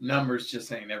 Numbers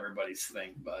just ain't everybody's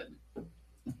thing, bud.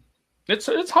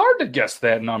 It's hard to guess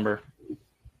that number.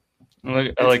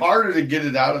 It's harder to get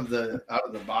it out of the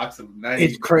box of 90.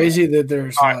 It's crazy that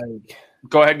there's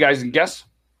Go ahead, guys, and guess.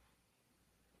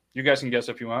 You guys can guess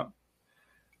if you want.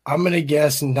 I'm gonna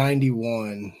guess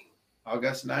 91. I'll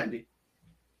guess 90.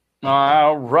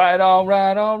 All right.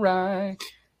 I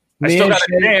still got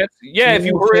a chance. Yeah, if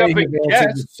you hurry up and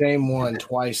guess. The same one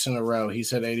twice in a row. He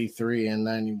said 83 and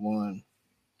 91.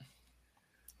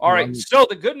 All right. So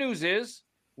the good news is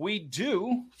we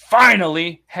do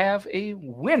finally have a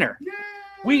winner. Yay!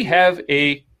 We have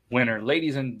a winner,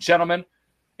 ladies and gentlemen.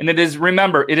 And it is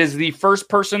the first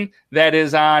person that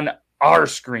is on our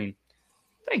screen.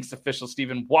 Thanks, official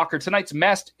Stephen Walker, tonight's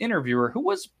masked interviewer who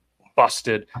was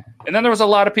busted. And then there was a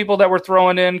lot of people that were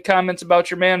throwing in comments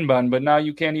about your man bun, but now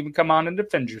you can't even come on and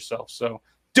defend yourself. So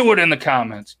do it in the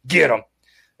comments. Get them.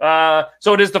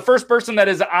 So it is the first person that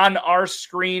is on our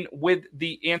screen with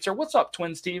the answer. What's up,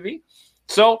 Twins TV?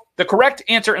 So the correct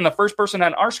answer and the first person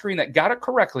on our screen that got it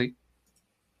correctly,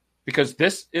 because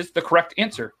this is the correct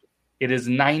answer. It is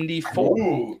 94.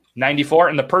 Ooh. 94.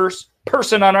 And the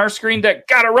person on our screen that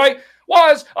got it right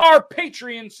was our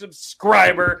Patreon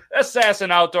subscriber,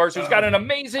 Assassin Outdoors, who's got an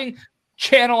amazing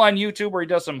channel on YouTube where he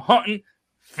does some hunting,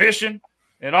 fishing,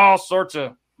 and all sorts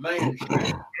of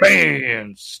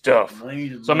man stuff.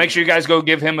 So make sure you guys go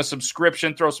give him a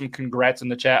subscription. Throw some congrats in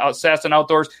the chat. Assassin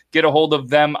Outdoors, get a hold of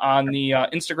them on the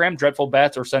Instagram, Dreadful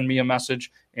Bats, or send me a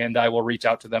message, and I will reach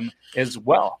out to them as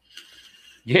well.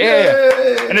 Yeah.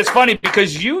 Yay! And it's funny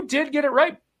because you did get it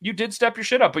right. You did step your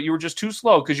shit up, but you were just too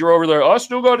slow because you were over there. I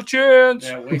still got a chance.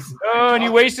 Yeah, and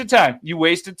you wasted time. You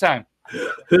wasted time.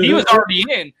 He was already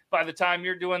in by the time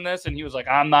you're doing this, and he was like,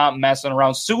 I'm not messing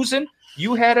around. Susan,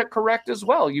 you had it correct as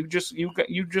well. You just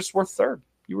were third.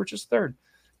 You were just third.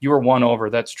 You were one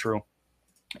over. That's true.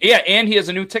 Yeah, and he has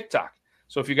a new TikTok.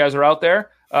 So if you guys are out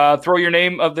there, throw your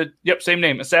name of the same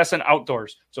name, Assassin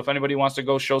Outdoors. So if anybody wants to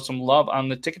go show some love on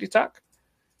the TikTok,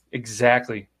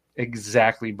 exactly,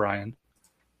 Brian.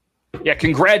 Yeah,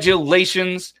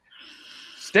 congratulations.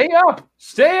 Stay up.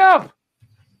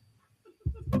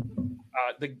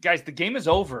 The game is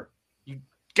over.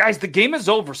 The game is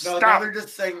over. Stop. No, they're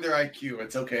just saying their IQ.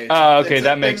 It's okay. Okay,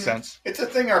 that makes sense. It's a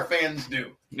thing our fans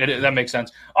do. That makes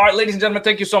sense. All right, ladies and gentlemen,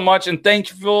 thank you so much, and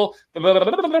thank you,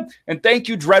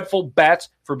 Dreadful Bats,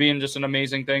 for being just an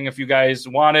amazing thing. If you guys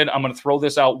wanted, I'm going to throw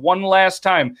this out one last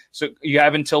time. So you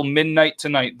have until midnight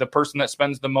tonight. The person that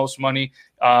spends the most money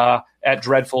at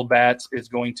Dreadful Bats is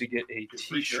going to get a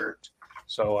T-shirt.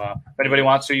 So if anybody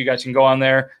wants to, you guys can go on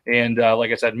there. And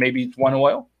like I said, maybe it's one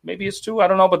oil, maybe it's two. I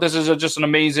don't know. But this is just an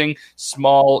amazing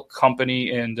small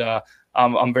company. And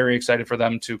I'm very excited for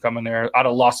them to come in there out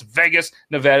of Las Vegas,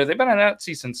 Nevada. They've been on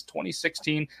Etsy since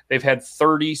 2016. They've had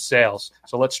 30 sales.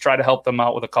 So let's try to help them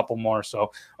out with a couple more. So,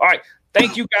 all right.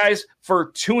 Thank you guys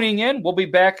for tuning in. We'll be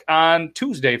back on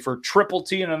Tuesday for Triple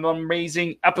T and an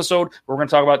amazing episode. We're going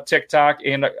to talk about TikTok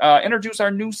and introduce our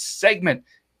new segment,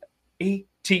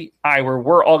 ATI, where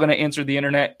we're all going to answer the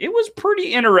internet. It was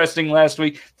pretty interesting last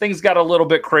week. Things got a little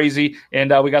bit crazy,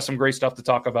 and we got some great stuff to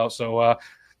talk about. So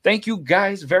thank you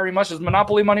guys very much. Does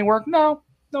Monopoly money work? No,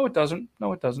 it doesn't.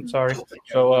 Sorry.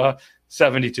 So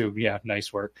 72. Yeah,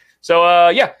 nice work. So,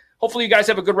 hopefully you guys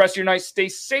have a good rest of your night. Stay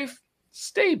safe.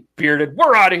 Stay bearded.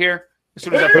 We're out of here as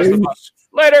soon as I press the button.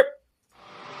 Later.